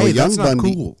 Now, hey, that's not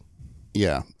cool.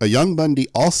 Yeah, a young Bundy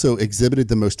also exhibited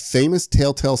the most famous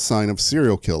telltale sign of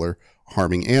serial killer: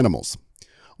 harming animals.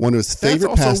 One of his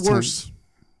favorite pastimes.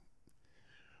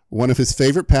 One of his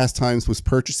favorite pastimes was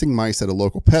purchasing mice at a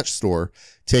local pet store,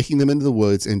 taking them into the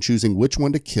woods, and choosing which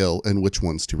one to kill and which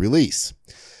ones to release.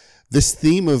 This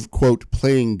theme of, quote,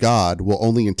 playing God will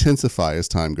only intensify as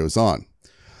time goes on.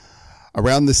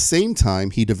 Around the same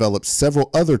time, he developed several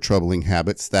other troubling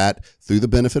habits that, through the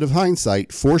benefit of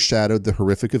hindsight, foreshadowed the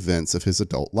horrific events of his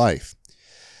adult life.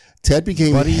 Ted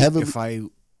became heavily...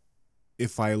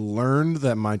 If I learned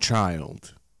that my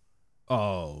child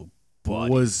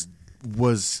was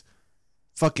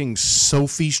fucking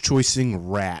Sophie's choicing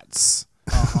rats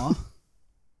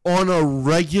on a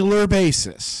regular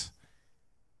basis,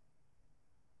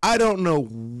 I don't know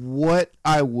what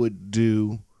I would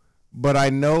do, but I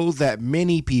know that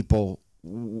many people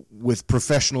with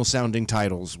professional sounding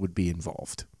titles would be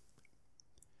involved.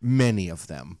 Many of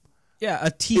them. Yeah, a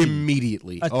team.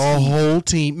 Immediately. A whole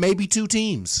team. Maybe two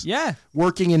teams. Yeah.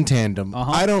 Working in tandem.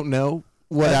 I don't know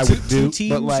what I would do. Two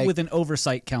teams but like, with an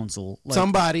oversight council. Like,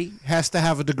 somebody has to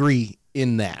have a degree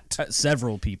in that.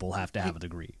 Several people have to have a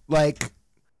degree. Like,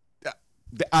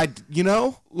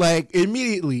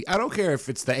 immediately. I don't care if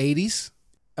it's the 80s.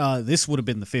 This would have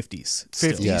been the 50s.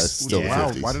 50s? Yeah, it's still the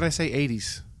Wow, 50s. why did I say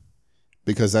 80s?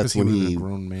 Because that's when was he... a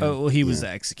grown man. Oh, well, he was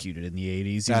executed in the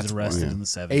 80s. He was arrested in the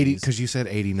 70s. 80, because you said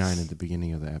 89 at the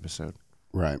beginning of the episode.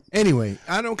 Right. Anyway,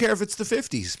 I don't care if it's the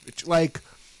 50s. It's like,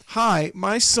 hi,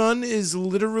 my son is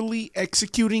literally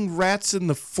executing rats in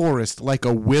the forest like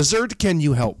a wizard. Can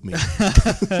you help me?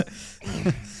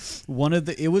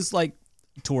 It was like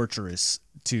torturous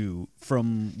too.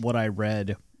 From what I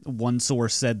read, one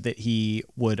source said that he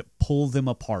would pull them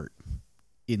apart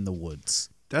in the woods.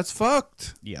 That's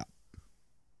fucked. Yeah.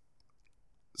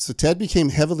 So Ted became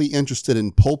heavily interested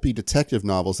in pulpy detective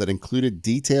novels that included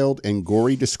detailed and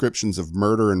gory descriptions of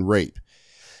murder and rape.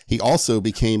 He also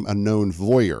became a known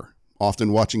voyeur,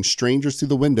 often watching strangers through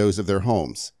the windows of their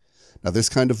homes. Now, this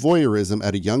kind of voyeurism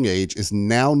at a young age is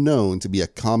now known to be a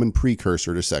common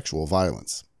precursor to sexual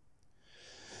violence.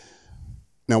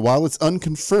 Now, while it's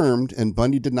unconfirmed, and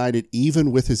Bundy denied it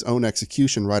even with his own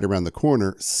execution right around the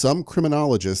corner, some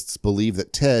criminologists believe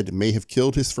that Ted may have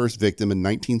killed his first victim in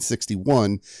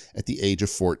 1961 at the age of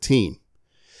 14.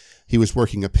 He was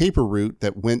working a paper route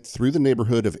that went through the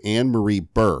neighborhood of Anne Marie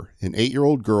Burr, an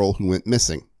 8-year-old girl who went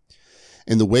missing.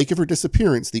 In the wake of her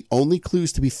disappearance, the only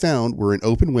clues to be found were an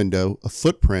open window, a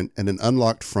footprint, and an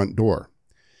unlocked front door.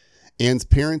 Anne's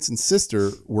parents and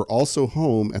sister were also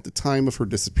home at the time of her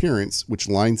disappearance, which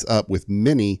lines up with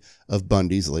many of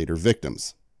Bundy's later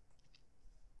victims.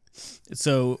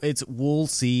 So we'll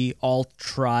see. I'll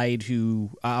try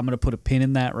to, I'm going to put a pin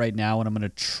in that right now, and I'm going to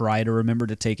try to remember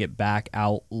to take it back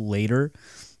out later,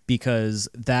 because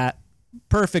that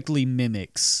perfectly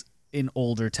mimics an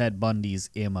older Ted Bundy's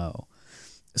MO.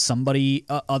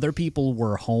 Other people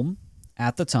were home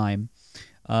at the time.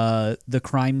 The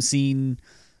crime scene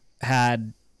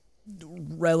had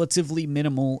relatively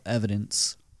minimal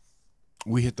evidence.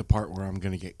 We hit the part where I'm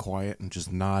going to get quiet and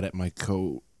just nod at my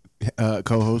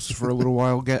co-hosts for a little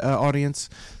while, audience.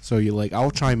 So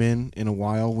I'll chime in a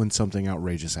while when something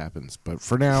outrageous happens. But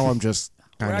for now, I'm just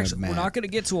kind of mad. We're not going to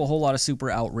get to a whole lot of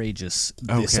super outrageous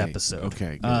this episode.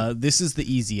 Okay. This is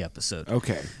the easy episode.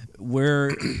 Okay.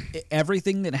 Where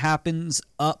everything that happens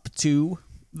up to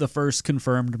the first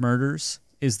confirmed murders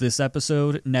is this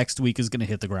episode. Next week is going to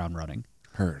hit the ground running.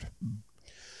 Heard.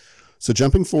 So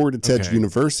jumping forward to Ted's Okay.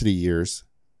 university years.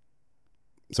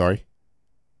 Sorry?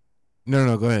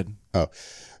 No, go ahead. Oh.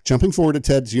 Jumping forward to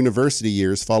Ted's university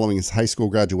years following his high school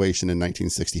graduation in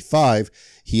 1965,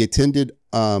 he attended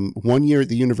 1 year at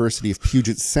the University of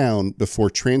Puget Sound before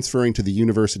transferring to the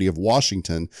University of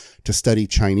Washington to study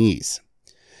Chinese.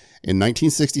 In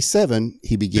 1967,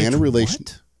 he began a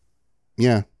relationship.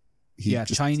 Yeah.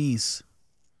 Chinese.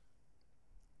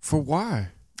 For why?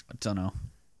 I don't know.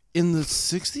 In the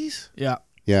 60s? Yeah.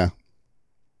 Yeah.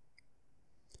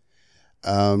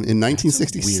 In That's a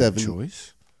 1967, weird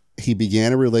choice. he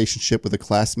began a relationship with a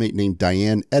classmate named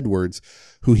Diane Edwards,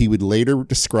 who he would later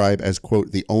describe as,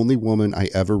 quote, the only woman I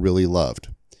ever really loved.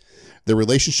 The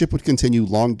relationship would continue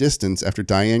long distance after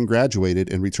Diane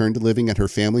graduated and returned to living at her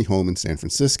family home in San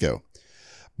Francisco.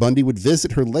 Bundy would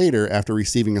visit her later after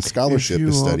receiving a scholarship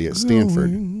to study at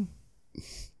Stanford.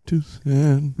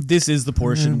 This is the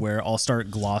portion where I'll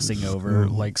start glossing over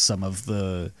like some of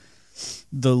the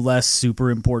less super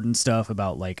important stuff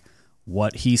about like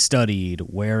what he studied,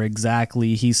 where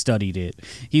exactly he studied it.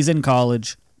 He's in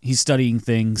college. He's studying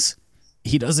things.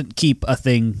 He doesn't keep a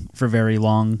thing for very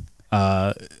long.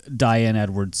 Diane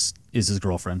Edwards is his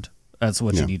girlfriend. That's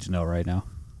what you need to know right now.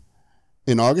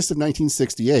 In August of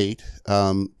 1968,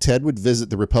 Ted would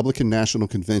visit the Republican National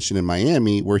Convention in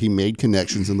Miami, where he made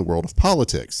connections in the world of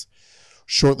politics.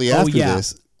 Shortly after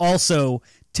this... Also,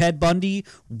 Ted Bundy,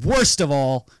 worst of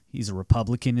all, he's a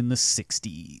Republican in the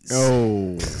 60s.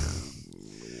 Oh.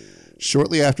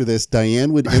 Shortly after this,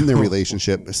 Diane would end their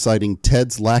relationship, citing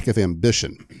Ted's lack of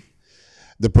ambition.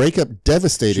 The breakup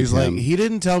devastated She's him. like, he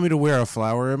didn't tell me to wear a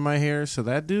flower in my hair, so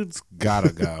that dude's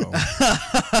gotta go.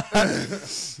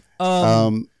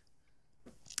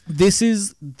 This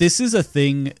is a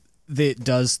thing that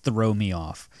does throw me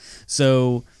off.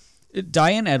 So,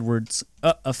 Diane Edwards,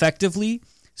 effectively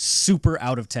super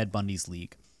out of Ted Bundy's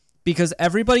league. Because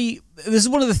everybody, this is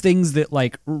one of the things that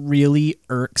like really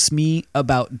irks me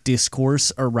about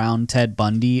discourse around Ted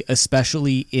Bundy,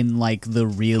 especially in like the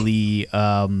really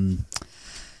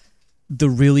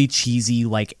cheesy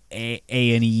like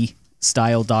A&E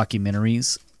style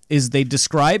documentaries, is they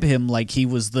describe him like he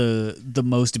was the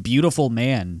most beautiful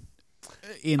man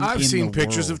I've seen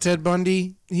pictures of Ted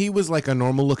Bundy. He was like a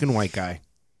normal looking white guy.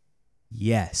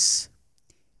 Yes.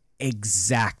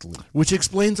 Exactly. Which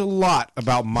explains a lot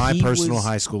about my personal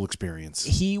high school experience.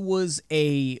 He was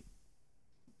a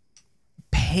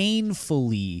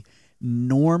painfully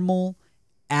normal,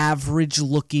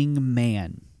 average-looking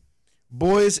man.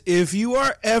 Boys, if you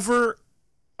are ever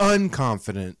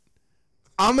unconfident,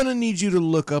 I'm going to need you to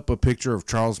look up a picture of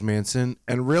Charles Manson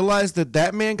and realize that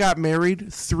that man got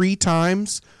married 3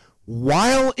 times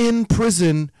while in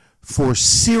prison for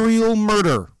serial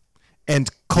murder and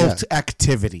cult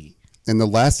activity. And the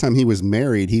last time he was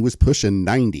married, he was pushing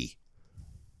 90.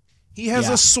 He has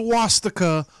a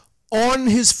swastika on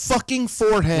his fucking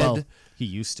forehead. Well, he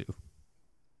used to.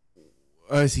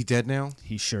 Is he dead now?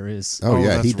 He sure is. Oh, yeah,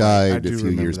 that's he right. died I a do few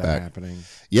remember years that back. happening.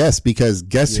 Yes, because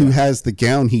guess who has the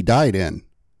gown he died in?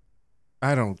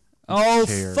 I don't Oh,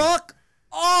 care. fuck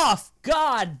off!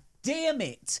 God damn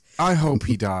it! I hope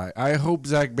he died. I hope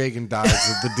Zach Bacon dies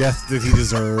of the death that he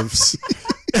deserves.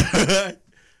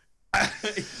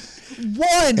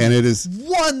 And it is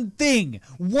one thing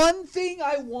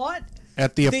I want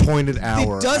At the appointed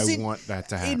hour, I doesn't want that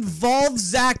to happen. involve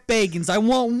Zach Bagans. I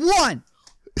want one.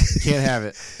 Can't have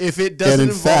it. If it doesn't in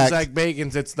involve fact- Zach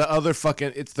Bagans, it's the other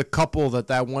fucking. It's the couple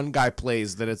that one guy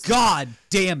plays. That it's. God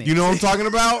damn it! You know what I'm talking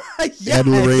about? Yes, Ed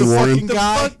and Lorraine the Warren. fucking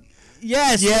guy.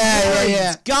 Yes. Yeah,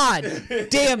 yeah. God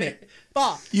damn it!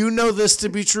 Fuck. You know this to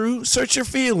be true. Search your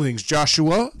feelings,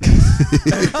 Joshua.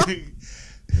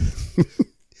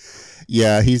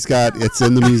 Yeah, it's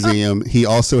in the museum. He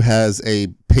also has a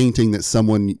painting that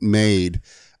someone made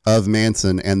of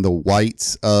Manson, and the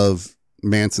whites of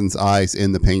Manson's eyes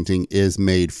in the painting is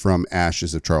made from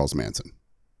ashes of Charles Manson.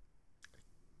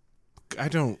 I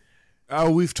don't.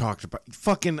 Oh, we've talked about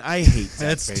fucking. I hate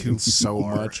That's Zach too Bagans so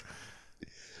far. much.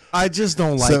 I just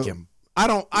don't like So- him. I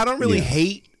don't really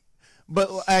hate, but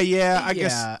I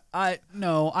guess I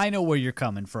know where you're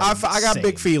coming from. I got Same.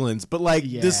 big feelings. But like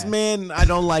this Yeah. man, I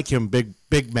don't like him.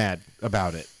 Big mad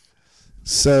about it.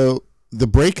 So the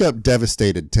breakup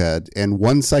devastated Ted, and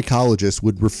one psychologist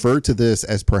would refer to this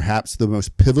as perhaps the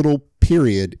most pivotal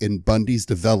period in Bundy's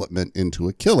development into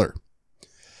a killer.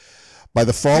 By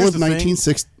the fall Here's of the thing.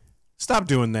 1960, Stop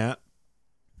doing that.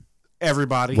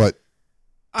 Everybody. what?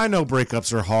 I know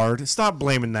breakups are hard. Stop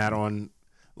blaming that on.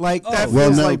 Like that Well,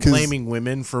 feels no, like 'cause- blaming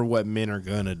women for what men are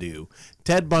gonna do.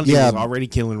 Ted Bundy Yeah. was already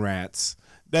killing rats.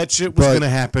 That shit was But- going to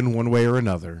happen one way or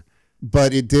another.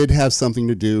 But it did have something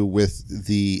to do with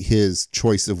his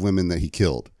choice of women that he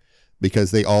killed, because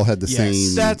they all had the Yes.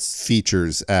 same That's-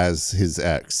 features as his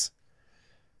ex.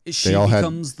 She all had-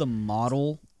 becomes the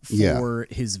model Yeah. for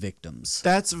his victims.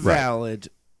 That's valid.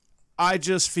 I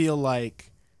just feel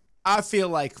like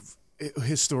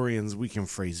historians, we can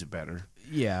phrase it better.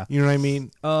 Yeah. You know what I mean?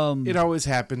 Um, It always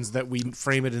happens that we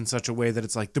frame it in such a way that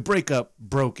it's like the breakup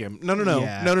broke him. No.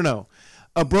 Yeah. No.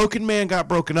 A broken man got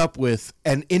broken up with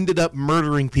and ended up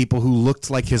murdering people who looked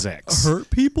like his ex. hurt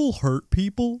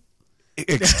people.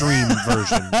 Extreme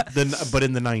version, but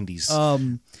in the 90s.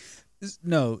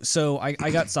 No, so I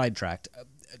got sidetracked.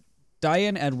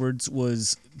 Diane Edwards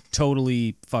was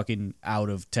totally fucking out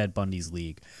of Ted Bundy's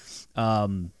league.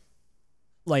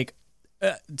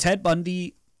 Ted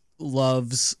Bundy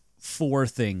loves 4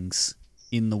 things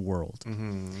in the world.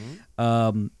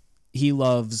 He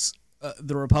loves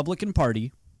the Republican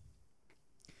Party,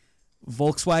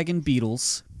 Volkswagen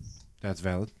Beetles, That's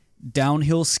valid.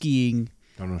 downhill skiing,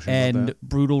 Don't know shit and about that.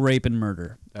 brutal rape and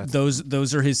murder.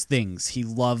 Those are his things. He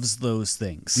loves those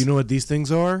things. Do you know what these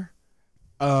things are?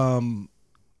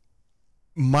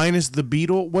 Minus the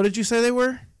beetle. What did you say they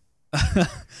were?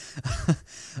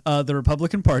 The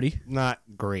Republican Party, Not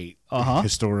great. Uh-huh.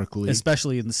 Historically.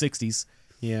 especially in the 60s.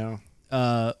 Yeah.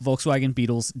 Volkswagen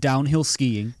Beetles, downhill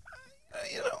skiing,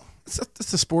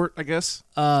 It's a sport, I guess.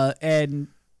 and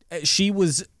she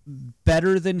was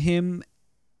better than him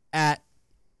at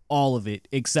all of it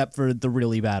except for the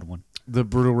really bad one. The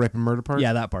brutal rape and murder part.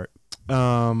 Yeah, that part.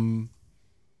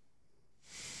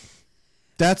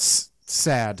 That's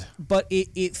sad. But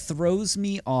it throws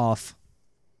me off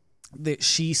that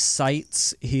she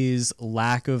cites his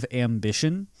lack of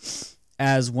ambition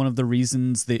as one of the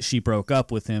reasons that she broke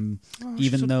up with him,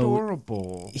 even She's though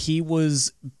adorable. he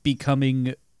was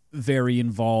becoming very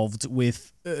involved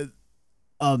with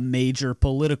a major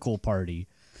political party.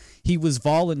 He was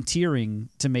volunteering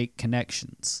to make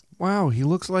connections. Wow, he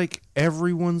looks like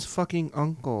everyone's fucking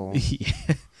uncle.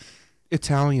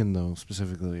 Italian though,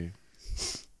 specifically.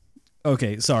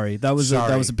 Okay, sorry. That was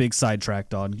a big sidetrack,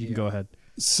 Don. You can go ahead.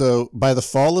 So by the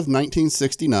fall of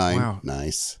 1969, Wow.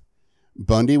 nice,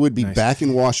 Bundy would be back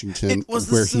in Washington,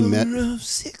 where he met. of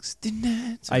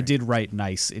 '69. I did write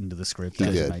nice into the script as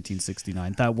did.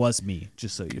 1969. That was me,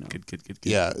 just so you know. Good.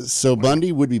 Yeah, so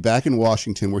Bundy would be back in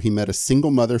Washington, where he met a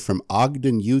single mother from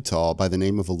Ogden, Utah, by the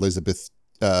name of Elizabeth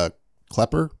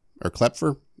Klepper.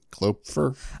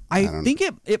 I think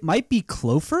it might be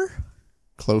Clofer.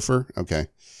 Clofer. Okay,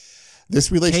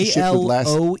 this relationship would last.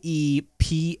 Kloepfer.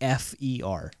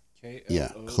 Yeah,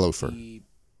 Clofer.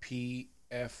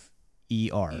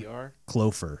 E-R.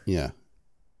 Clofer. Yeah.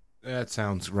 That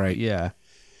sounds right. Yeah.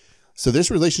 So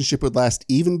this relationship would last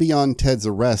even beyond Ted's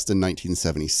arrest in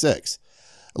 1976.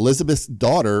 Elizabeth's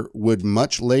daughter would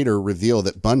much later reveal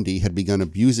that Bundy had begun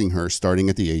abusing her starting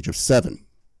at the age of 7.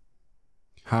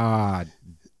 Ah,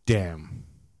 damn.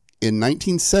 In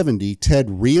 1970,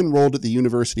 Ted re-enrolled at the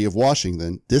University of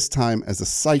Washington, this time as a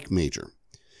psych major.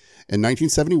 In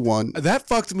 1971, That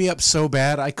fucked me up so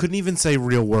bad I couldn't even say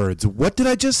real words. What did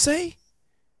I just say?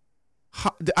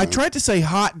 I tried to say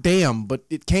hot damn, but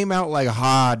it came out like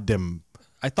hot damn.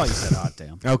 I thought you said hot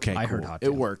damn. Okay, I heard cool. hot It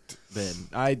damn. worked then.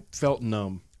 I felt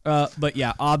numb. But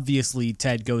yeah, obviously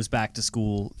Ted goes back to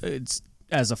school. It's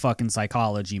as a fucking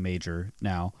psychology major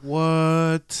now.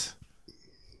 What?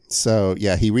 so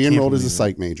yeah, he re-enrolled as a believe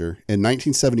psych major. In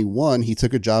 1971, he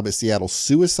took a job at Seattle's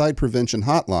suicide prevention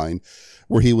hotline,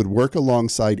 where he would work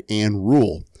alongside Ann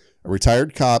Rule, a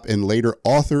retired cop and later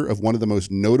author of one of the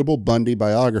most notable Bundy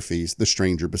biographies, The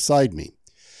Stranger Beside Me.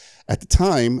 At the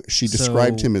time, she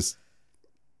described So- him as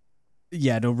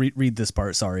Yeah, no, read this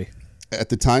part. Sorry. At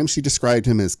the time, she described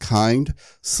him as kind,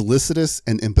 solicitous,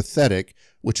 and empathetic,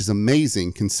 which is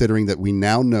amazing considering that we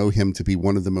now know him to be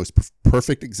one of the most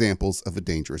perfect examples of a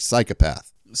dangerous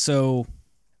psychopath. So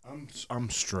I'm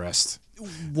stressed.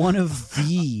 one of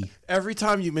the Every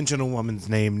time you mention a woman's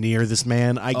name near this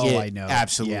man, I Oh, get I know.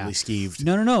 absolutely Yeah. skeeved.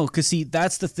 No, because see,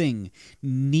 that's the thing.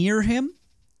 Near him,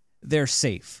 they're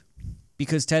safe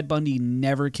because Ted Bundy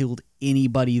never killed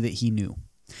anybody that he knew.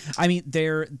 I mean,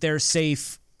 they're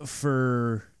safe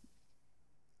for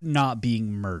not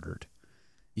being murdered.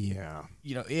 Yeah.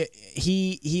 You know,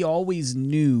 he always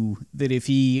knew that if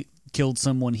he killed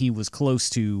someone he was close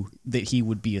to, that he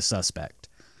would be a suspect.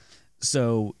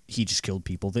 So he just killed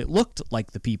people that looked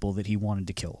like the people that he wanted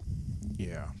to kill.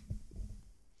 Yeah.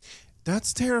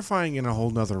 That's terrifying in a whole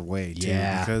nother way, too.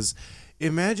 Yeah. Because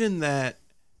imagine that.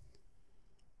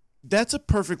 That's a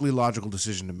perfectly logical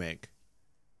decision to make,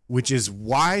 which is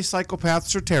why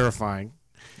psychopaths are terrifying.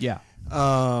 Yeah.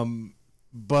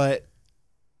 but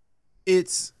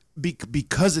it's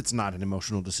because it's not an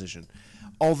emotional decision.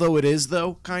 Although it is,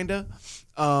 though, kinda.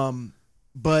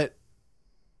 But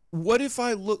what if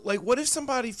what if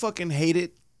somebody fucking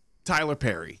hated Tyler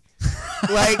Perry?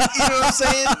 Like, you know what I'm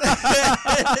saying?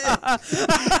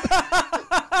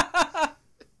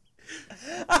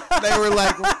 They were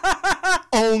like,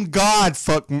 "Oh God,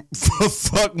 fuck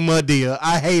Madea.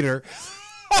 I hate her."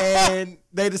 And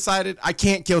they decided, I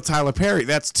can't kill Tyler Perry.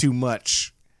 That's too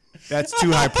much. That's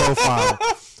too high profile.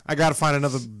 I got to find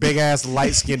another big-ass,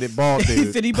 light-skinned bald dude.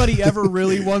 If anybody ever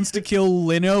really wants to kill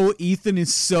Lino, Ethan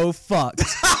is so fucked.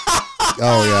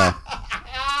 Oh, yeah.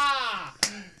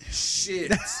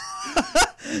 Shit.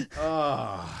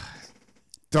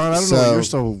 Darn, I don't know what you're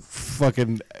so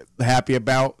fucking happy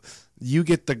about. You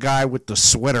get the guy with the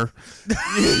sweater.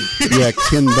 Yeah,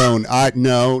 Ken Bone.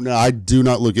 No, I do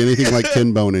not look anything like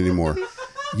Ken Bone anymore.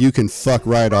 You can fuck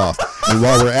right off. And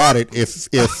while we're at it, if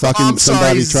fucking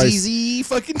somebody tries, ZZ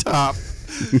fucking Top.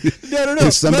 No.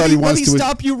 If somebody let wants me to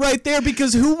stop you right there,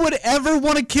 because who would ever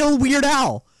want to kill Weird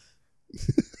Al?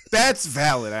 That's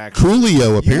valid, actually.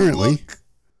 Coolio, apparently.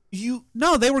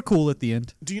 No, they were cool at the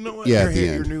end. Do you know what Yeah, your, at the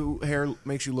hair, your end. new hair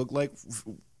makes you look like?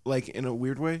 Like in a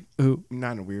weird way? Who?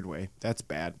 Not in a weird way. That's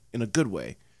bad. In a good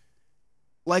way.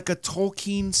 Like a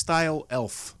Tolkien style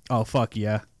elf. Oh fuck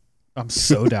yeah, I'm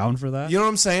so down for that. You know what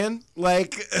I'm saying?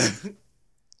 Like,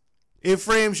 it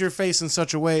frames your face in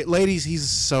such a way. Ladies, he's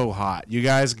so hot. You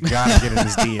guys gotta get in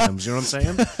his DMs. You know what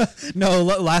I'm saying? No,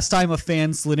 last time a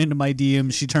fan slid into my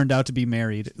DMs, she turned out to be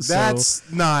married. So.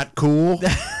 That's not cool.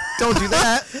 Don't do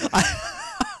that.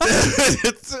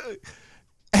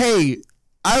 Hey,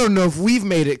 I don't know if we've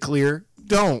made it clear.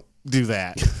 Don't do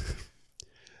that.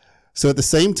 So at the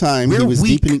same time, We're he was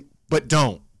weak, deepening. but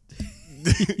don't.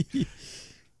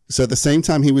 So at the same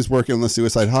time he was working on the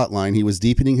suicide hotline, he was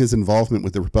deepening his involvement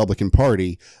with the Republican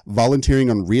Party, volunteering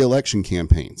on re-election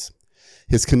campaigns.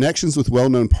 His connections with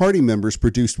well-known party members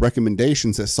produced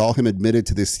recommendations that saw him admitted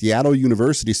to the Seattle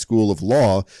University School of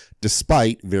Law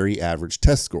despite very average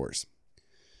test scores.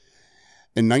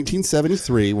 In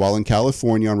 1973, while in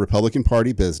California on Republican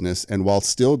Party business and while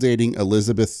still dating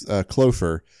Elizabeth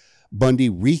Clofer, Bundy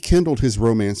rekindled his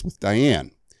romance with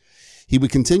Diane. He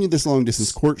would continue this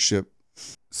long-distance courtship.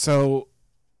 So,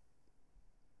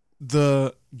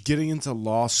 the getting into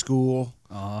law school,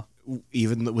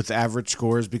 even with average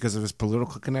scores because of his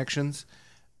political connections,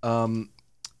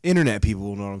 internet people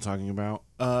will know what I'm talking about.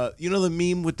 You know the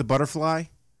meme with the butterfly?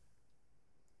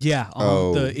 Yeah.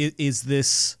 Is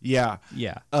this? Yeah.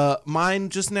 Yeah. Mine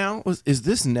just now is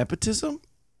this nepotism?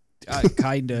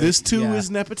 Kind of. This too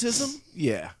is nepotism?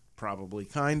 Yeah, probably.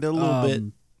 Kind of, a little bit.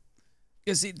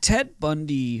 Because Ted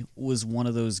Bundy was one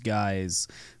of those guys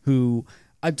who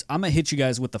I'm going to hit you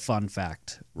guys with the fun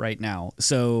fact right now.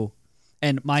 So,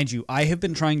 and mind you, I have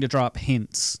been trying to drop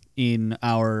hints in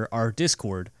our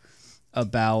Discord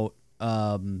about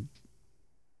that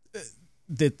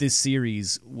this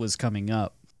series was coming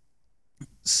up.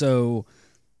 So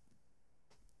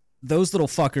those little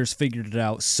fuckers figured it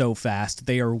out so fast.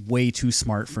 They are way too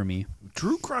smart for me.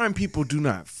 True crime people do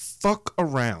not fuck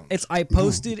around. I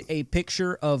posted a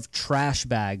picture of trash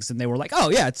bags, and they were like, "Oh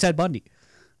yeah, it's Ted Bundy."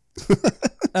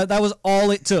 That was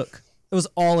all it took. It was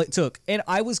all it took, and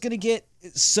I was gonna get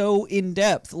so in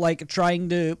depth, like trying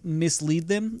to mislead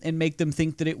them and make them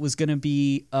think that it was gonna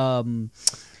be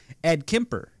Ed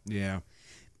Kemper. Yeah,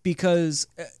 because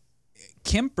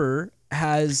Kemper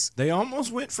has. They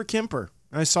almost went for Kemper.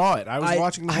 I saw it. I was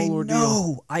watching the whole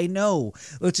ordeal. I know.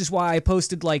 Which is why I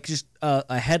posted like just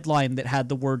a headline that had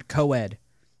the word co-ed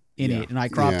in it, and I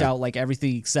cropped out like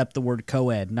everything except the word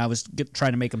co-ed, and I was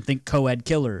trying to make them think co-ed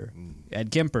killer, Ed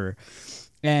Kemper.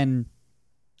 And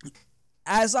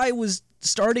as I was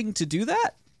starting to do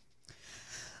that,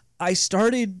 I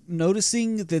started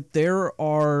noticing that there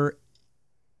are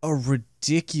a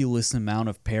ridiculous amount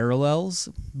of parallels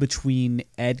between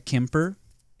Ed Kemper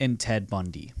and Ted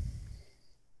Bundy.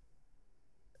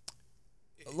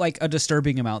 Like a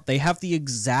disturbing amount. They have the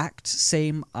exact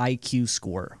same IQ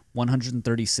score,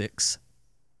 136.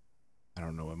 I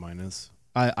don't know what mine is.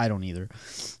 I don't either.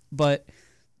 But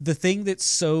the thing that's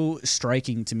so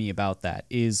striking to me about that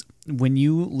is when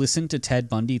you listen to Ted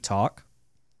Bundy talk,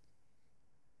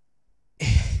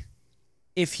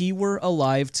 if he were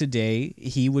alive today,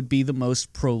 he would be the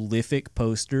most prolific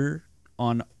poster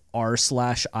on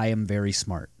r/I am very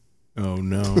smart. Oh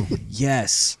no.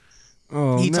 Yes.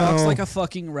 Oh, he no. talks like a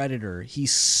fucking Redditor.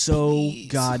 He's so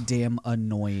goddamn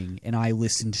annoying, and I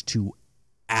listened to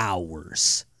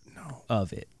hours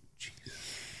of it.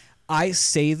 I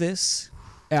say this,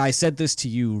 and I said this to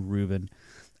you, Ruben.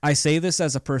 I say this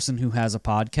as a person who has a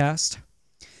podcast.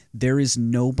 There is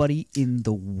nobody in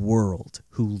the world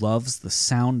who loves the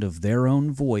sound of their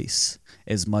own voice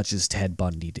as much as Ted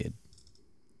Bundy did.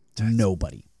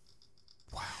 Nobody.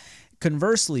 Wow.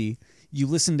 Conversely, you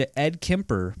listen to Ed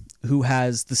Kemper, who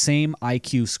has the same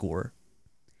IQ score,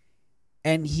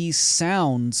 and he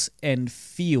sounds and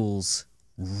feels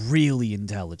really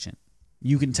intelligent.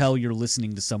 You can tell you're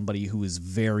listening to somebody who is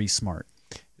very smart.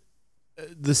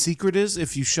 The secret is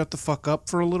if you shut the fuck up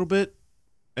for a little bit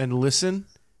and listen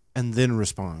and then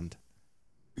respond.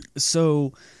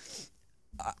 So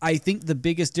I think the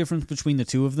biggest difference between the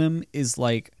two of them is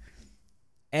like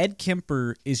Ed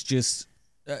Kemper is just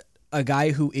a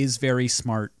guy who is very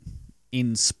smart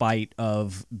in spite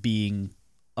of being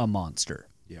a monster.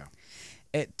 Yeah.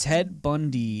 Ted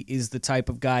Bundy is the type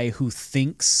of guy who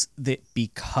thinks that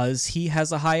because he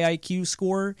has a high IQ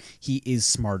score, he is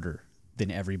smarter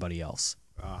than everybody else.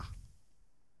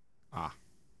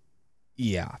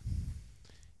 Yeah.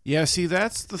 Yeah, see,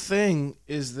 that's the thing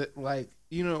is that, like,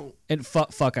 you know... And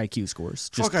fuck IQ scores.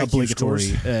 Just Fuck IQ obligatory.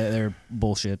 scores. They're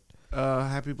bullshit.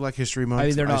 Happy Black History Month. I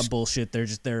mean, they're not bullshit. They're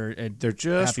just just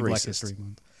Happy Black racist. History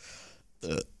Month.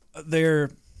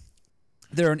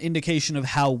 They're an indication of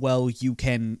how well you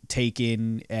can take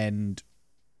in and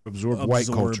absorb white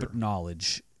culture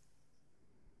knowledge.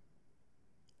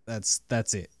 That's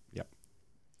it. Yep.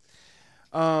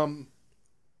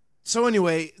 So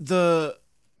anyway, the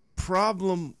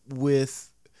problem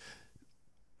with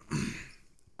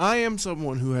I am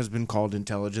someone who has been called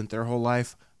intelligent their whole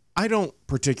life. I don't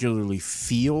particularly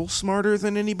feel smarter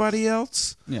than anybody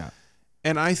else. Yeah.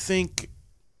 And I think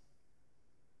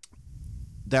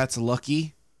that's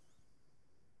lucky.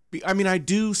 I mean, I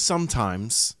do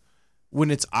sometimes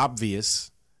when it's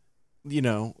obvious, you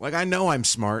know, like I know I'm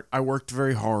smart. I worked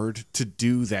very hard to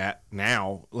do that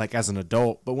now, like as an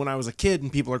adult. But when I was a kid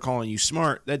and people are calling you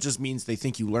smart, that just means they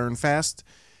think you learn fast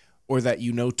or that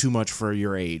you know too much for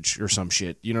your age or some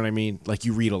shit. You know what I mean? Like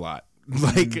you read a lot.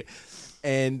 Like,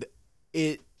 and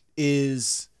it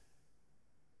is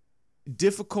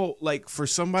difficult, like for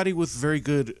somebody with very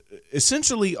good,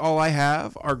 essentially all I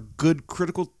have are good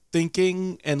critical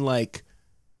thinking and like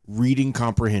reading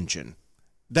comprehension.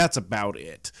 That's about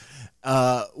it.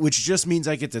 Which just means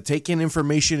I get to take in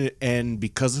information, and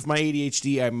because of my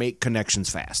ADHD, I make connections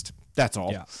fast. That's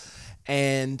all. Yeah.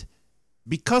 And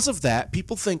because of that,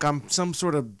 people think I'm some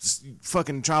sort of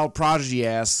fucking child prodigy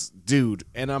ass dude,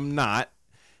 and I'm not,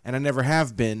 and I never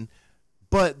have been.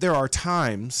 But there are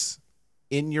times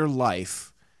in your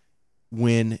life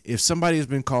when if somebody has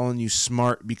been calling you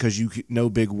smart because you know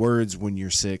big words when you're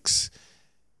 6,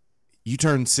 you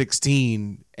turn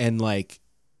 16 and like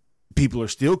people are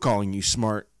still calling you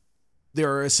smart,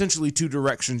 there are essentially 2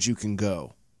 directions you can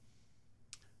go.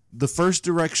 The first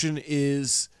direction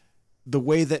is the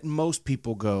way that most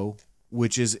people go,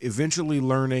 which is eventually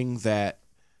learning that,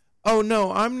 oh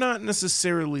no, I'm not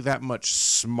necessarily that much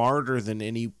smarter than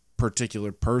any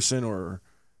particular person or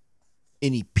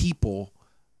any people.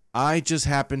 I just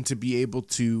happen to be able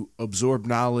to absorb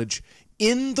knowledge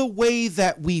in the way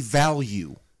that we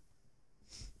value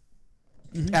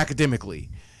academically.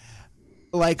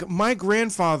 Like my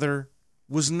grandfather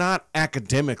was not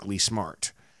academically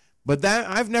smart, but that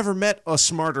I've never met a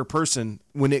smarter person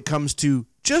when it comes to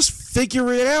just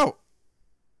figure it out.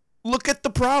 Look at the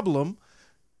problem.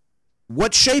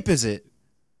 What shape is it?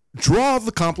 Draw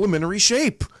the complementary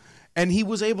shape. And he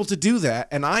was able to do that,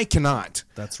 and I cannot.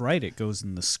 That's right. It goes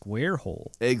in the square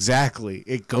hole. Exactly.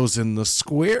 It goes in the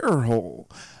square hole.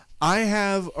 I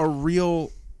have a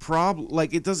real problem.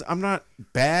 Like it does. I'm not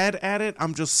bad at it.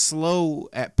 I'm just slow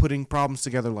at putting problems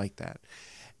together like that.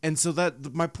 And so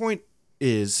that my point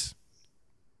is,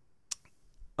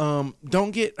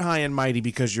 don't get high and mighty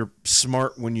because you're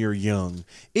smart when you're young.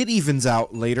 It evens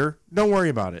out later. Don't worry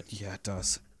about it. Yeah, it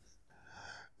does.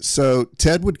 So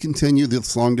Ted would continue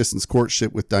this long-distance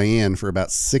courtship with Diane for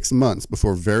about 6 months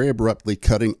before very abruptly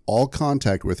cutting all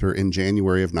contact with her in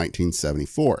January of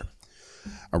 1974.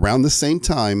 Around the same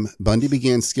time, Bundy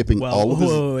began skipping all of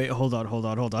his... Wait, hold on.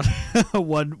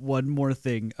 One more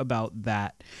thing about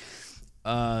that.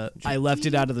 I left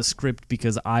it out of the script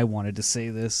because I wanted to say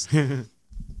this.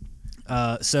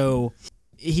 So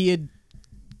he had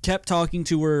kept talking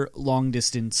to her long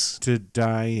distance. To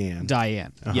Diane.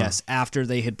 Uh-huh. Yes, after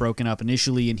they had broken up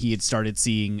initially and he had started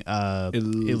seeing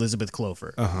Elizabeth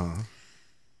Clover. Uh-huh.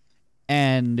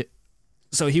 And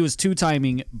so he was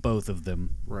two-timing both of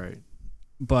them. Right.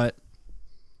 But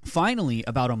finally,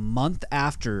 about a month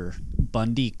after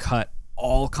Bundy cut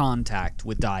all contact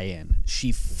with Diane,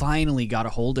 she finally got a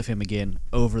hold of him again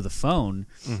over the phone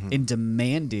and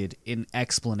demanded an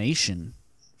explanation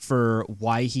for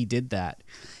why he did that.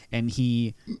 And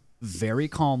he very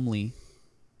calmly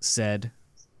said,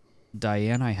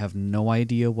 Diane, I have no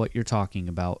idea what you're talking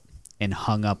about, and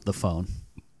hung up the phone.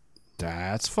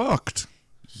 That's fucked.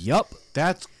 Yup.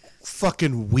 That's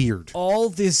fucking weird. All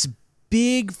this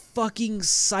big fucking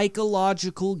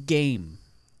psychological game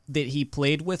that he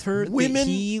played with her. Women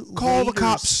he call the later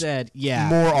cops said,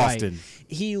 more often.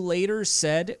 He later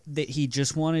said that he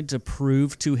just wanted to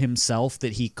prove to himself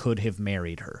that he could have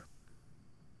married her.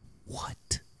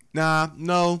 What? Nah,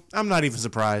 no, I'm not even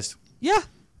surprised. Yeah.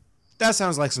 That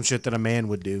sounds like some shit that a man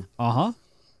would do. Uh-huh.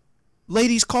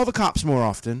 Ladies, call the cops more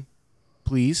often,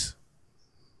 please.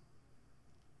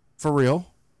 For real.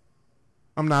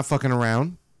 I'm not fucking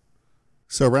around.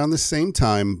 So around the same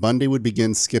time, Bundy would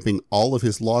begin skipping all of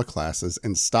his law classes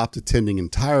and stopped attending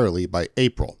entirely by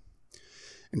April.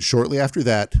 And shortly after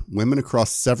that, women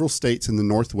across several states in the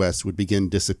Northwest would begin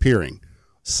disappearing,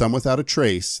 some without a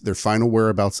trace, their final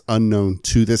whereabouts unknown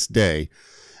to this day,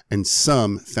 and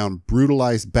some found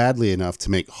brutalized badly enough to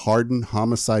make hardened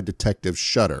homicide detectives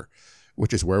shudder,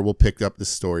 which is where we'll pick up the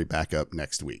story back up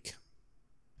next week.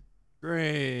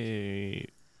 Great.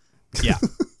 Yeah.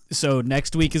 So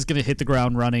next week is going to hit the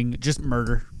ground running. Just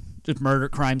murder,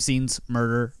 crime scenes,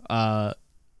 murder,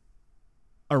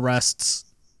 arrests.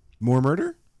 More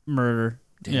murder? Murder.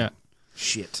 Damn. Yeah.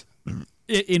 Shit.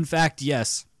 In fact,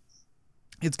 yes.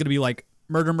 It's going to be like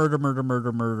murder,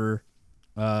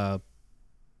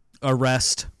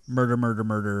 arrest,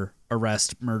 murder,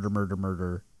 arrest,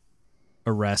 murder,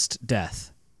 arrest,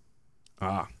 death.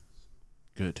 Ah.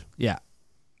 Good. Yeah.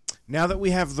 Now that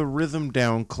we have the rhythm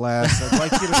down, class, I'd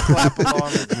like you to clap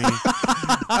along with me.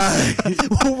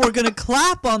 We're going to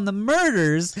clap on the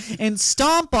murders and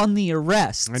stomp on the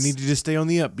arrests. I need you to stay on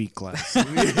the upbeat, class.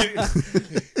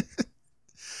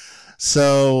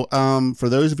 So, for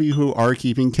those of you who are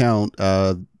keeping count,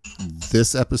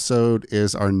 this episode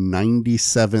is our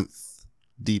 97th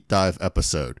deep dive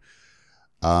episode.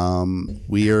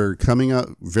 We are coming up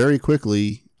very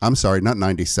quickly. I'm sorry, not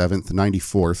 97th,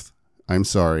 94th. I'm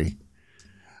sorry.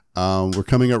 We're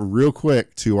coming up real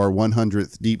quick to our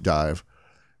 100th deep dive,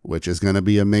 which is going to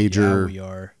be a major, we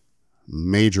are.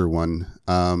 major one.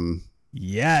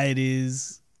 Yeah, it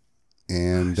is.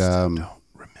 And don't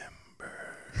remember.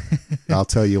 I'll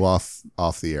tell you off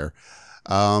the air.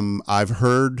 I've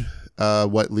heard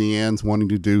what Leanne's wanting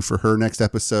to do for her next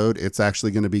episode. It's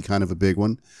actually going to be kind of a big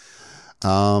one.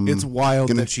 It's wild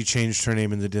that she changed her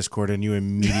name in the Discord and you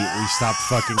immediately stopped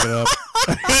fucking it up.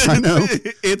 I know.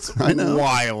 I know.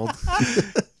 Wild.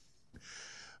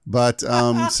 But so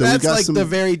that's we got like some, the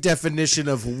very definition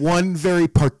of one very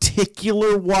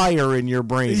particular wire in your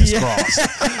brain is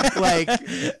crossed. Like,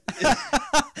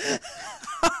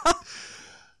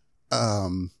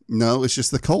 no, it's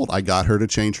just the cold. I got her to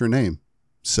change her name,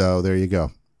 so there you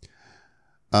go.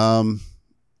 I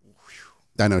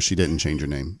know she didn't change her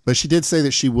name, but she did say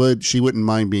that she wouldn't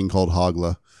mind being called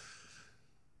Hogla.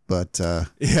 But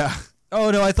yeah. Oh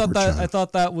no, I thought Poor that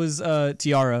child. was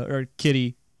Tiara or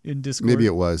Kitty in Discord. maybe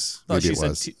it was. Thought Maybe she it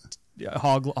was. said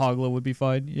Hogla would be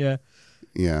fine. Yeah.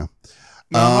 Yeah.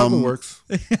 No, Hogla works.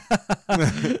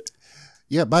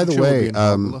 Yeah. By the Chill with way, being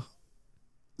Hogla.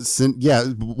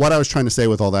 what I was trying to say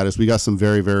with all that is we got some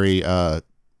very, very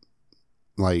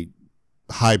like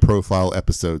high profile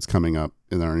episodes coming up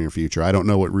in our near future. I don't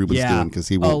know what Ruben's doing because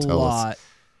he won't tell us.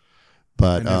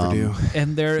 But I never do.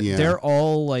 And they're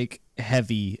all like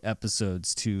heavy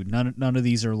episodes too. None of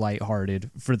these are lighthearted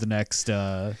for the next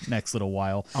little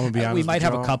while. I'm gonna be honest we might with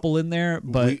have a y'all. couple in there,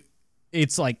 but We-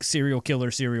 it's like serial killer,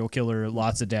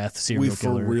 lots of death, serial We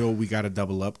killer. for real, we got to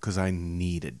double up because I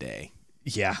need a day.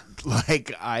 Yeah.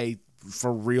 Like, I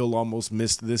for real almost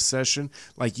missed this session.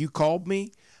 Like, you called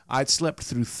me. I'd slept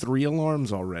through 3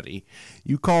 alarms already.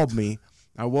 You called me.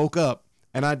 I woke up.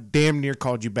 And I damn near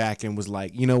called you back and was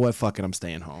like, you know what? Fuck it, I'm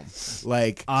staying home.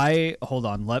 Like, Hold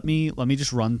on. Let me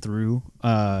just run through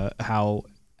how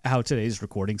today's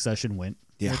recording session went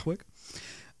real quick.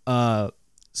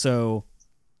 So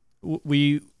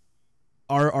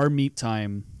our meet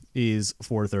time is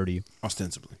 4:30.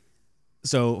 ostensibly.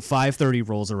 So 5:30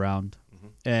 rolls around,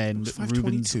 and It was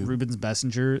 5:22. Ruben's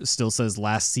messenger still says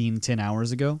last seen 10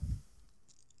 hours ago,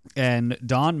 and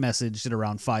Dawn messaged at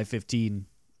around 5:15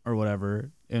 or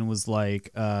whatever and was like,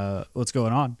 "What's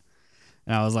going on?"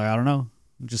 And I was like, "I don't know.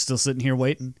 I'm just still sitting here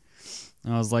waiting."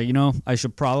 And I was like, I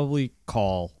should probably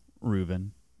call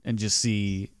Ruben and just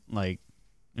see like,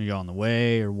 are you on the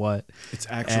way or what? It's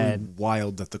actually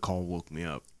wild that the call woke me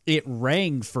up. It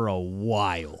rang for a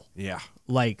while. Yeah.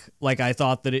 Like I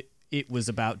thought that it was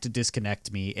about to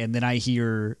disconnect me, and then I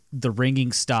hear the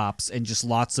ringing stops and just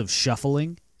lots of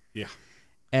shuffling. Yeah.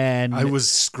 And I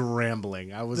was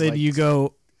scrambling. I was then like, you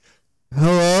go,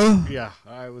 hello? yeah,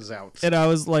 I was out. And I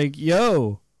was like,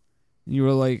 yo. And you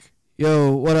were like,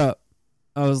 yo, what up?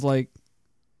 I was like,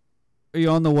 are you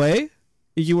on the way?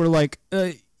 You were like,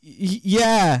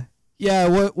 yeah.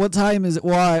 What time is it?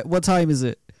 Why? What time is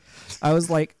it? I was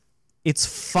like, it's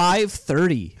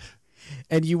 5:30.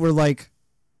 And you were like,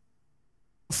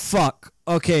 fuck.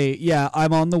 Okay, yeah,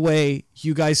 I'm on the way.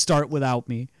 You guys start without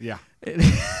me. Yeah. And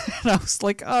I was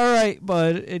like, all right,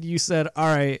 bud. And you said, all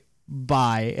right,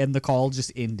 bye. And the call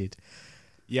just ended.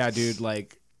 Yeah, dude,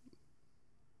 like,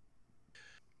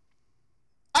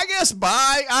 I guess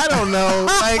bye. I don't know.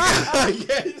 I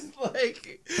guess,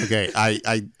 Okay,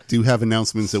 I do have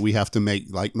announcements that we have to make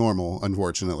like normal,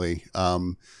 unfortunately.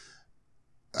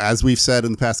 As we've said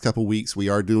in the past couple weeks, we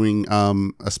are doing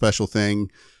a special thing.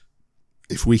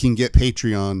 If we can get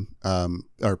Patreon,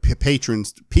 our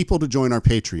patrons, people to join our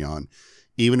Patreon,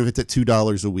 even if it's at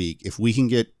 $2 a week, if we can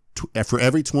get, for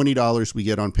every $20 we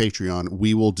get on Patreon,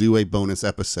 we will do a bonus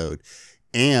episode.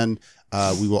 And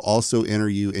we will also enter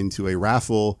you into a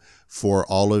raffle for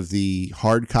all of the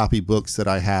hard copy books that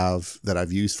I have that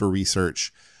I've used for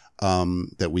research,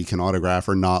 that we can autograph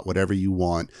or not, whatever you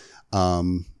want.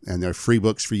 And they're free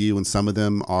books for you. And some of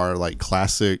them are like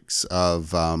classics of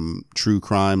true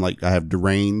crime. Like I have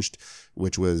Deranged,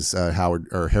 which was Harold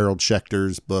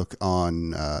Schechter's book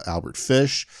on Albert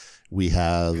Fish. We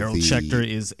have Harold Schechter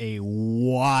is a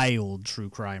wild true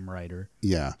crime writer.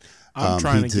 Yeah. I'm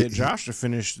trying to get Josh to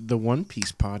finish the One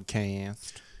Piece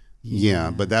podcast.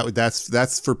 Yeah, but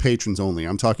that's for patrons only.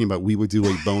 I'm talking about we would do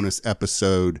a bonus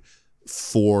episode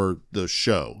for the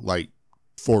show, like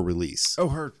for release. Oh,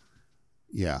 her.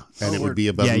 Yeah, and it would be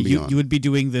above and you beyond. you would be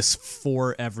doing this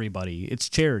for everybody. It's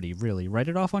charity, really. Write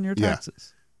it off on your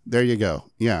taxes. There you go.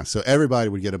 Yeah, so everybody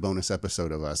would get a bonus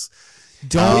episode of us.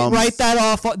 Don't write that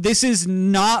off. This is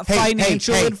not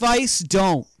financial advice.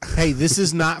 Don't. Hey, this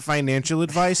is not financial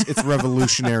advice. It's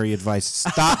revolutionary advice.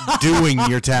 Stop doing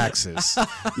your taxes.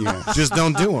 Yeah, Just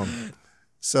don't do them.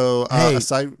 so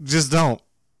aside, Just don't.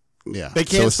 yeah, They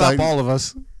can't stop all of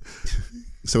us.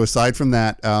 So aside from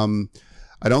that,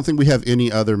 I don't think we have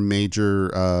any other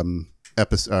major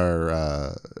episode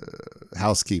or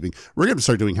housekeeping. We're going to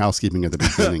start doing housekeeping at the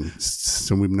beginning,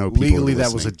 so we know people Legally, are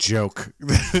that was a listening. joke.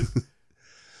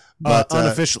 But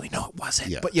unofficially, no, it wasn't.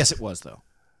 yeah. But yes, it was though.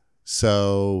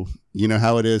 So you know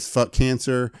how it is. Fuck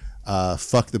cancer.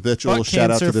 Fuck the bitchel. Fuck Shout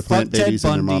cancer, out to the fuck plant Ted babies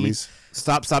and their Bundy. mommies.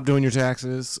 Stop doing your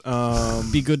taxes.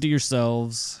 Be good to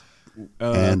yourselves.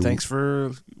 And- Thanks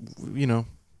for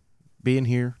being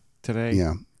here today.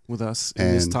 Yeah. With us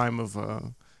in this And- time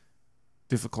of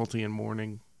difficulty and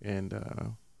mourning. And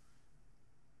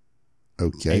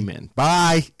Okay. amen.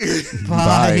 Bye.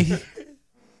 Bye.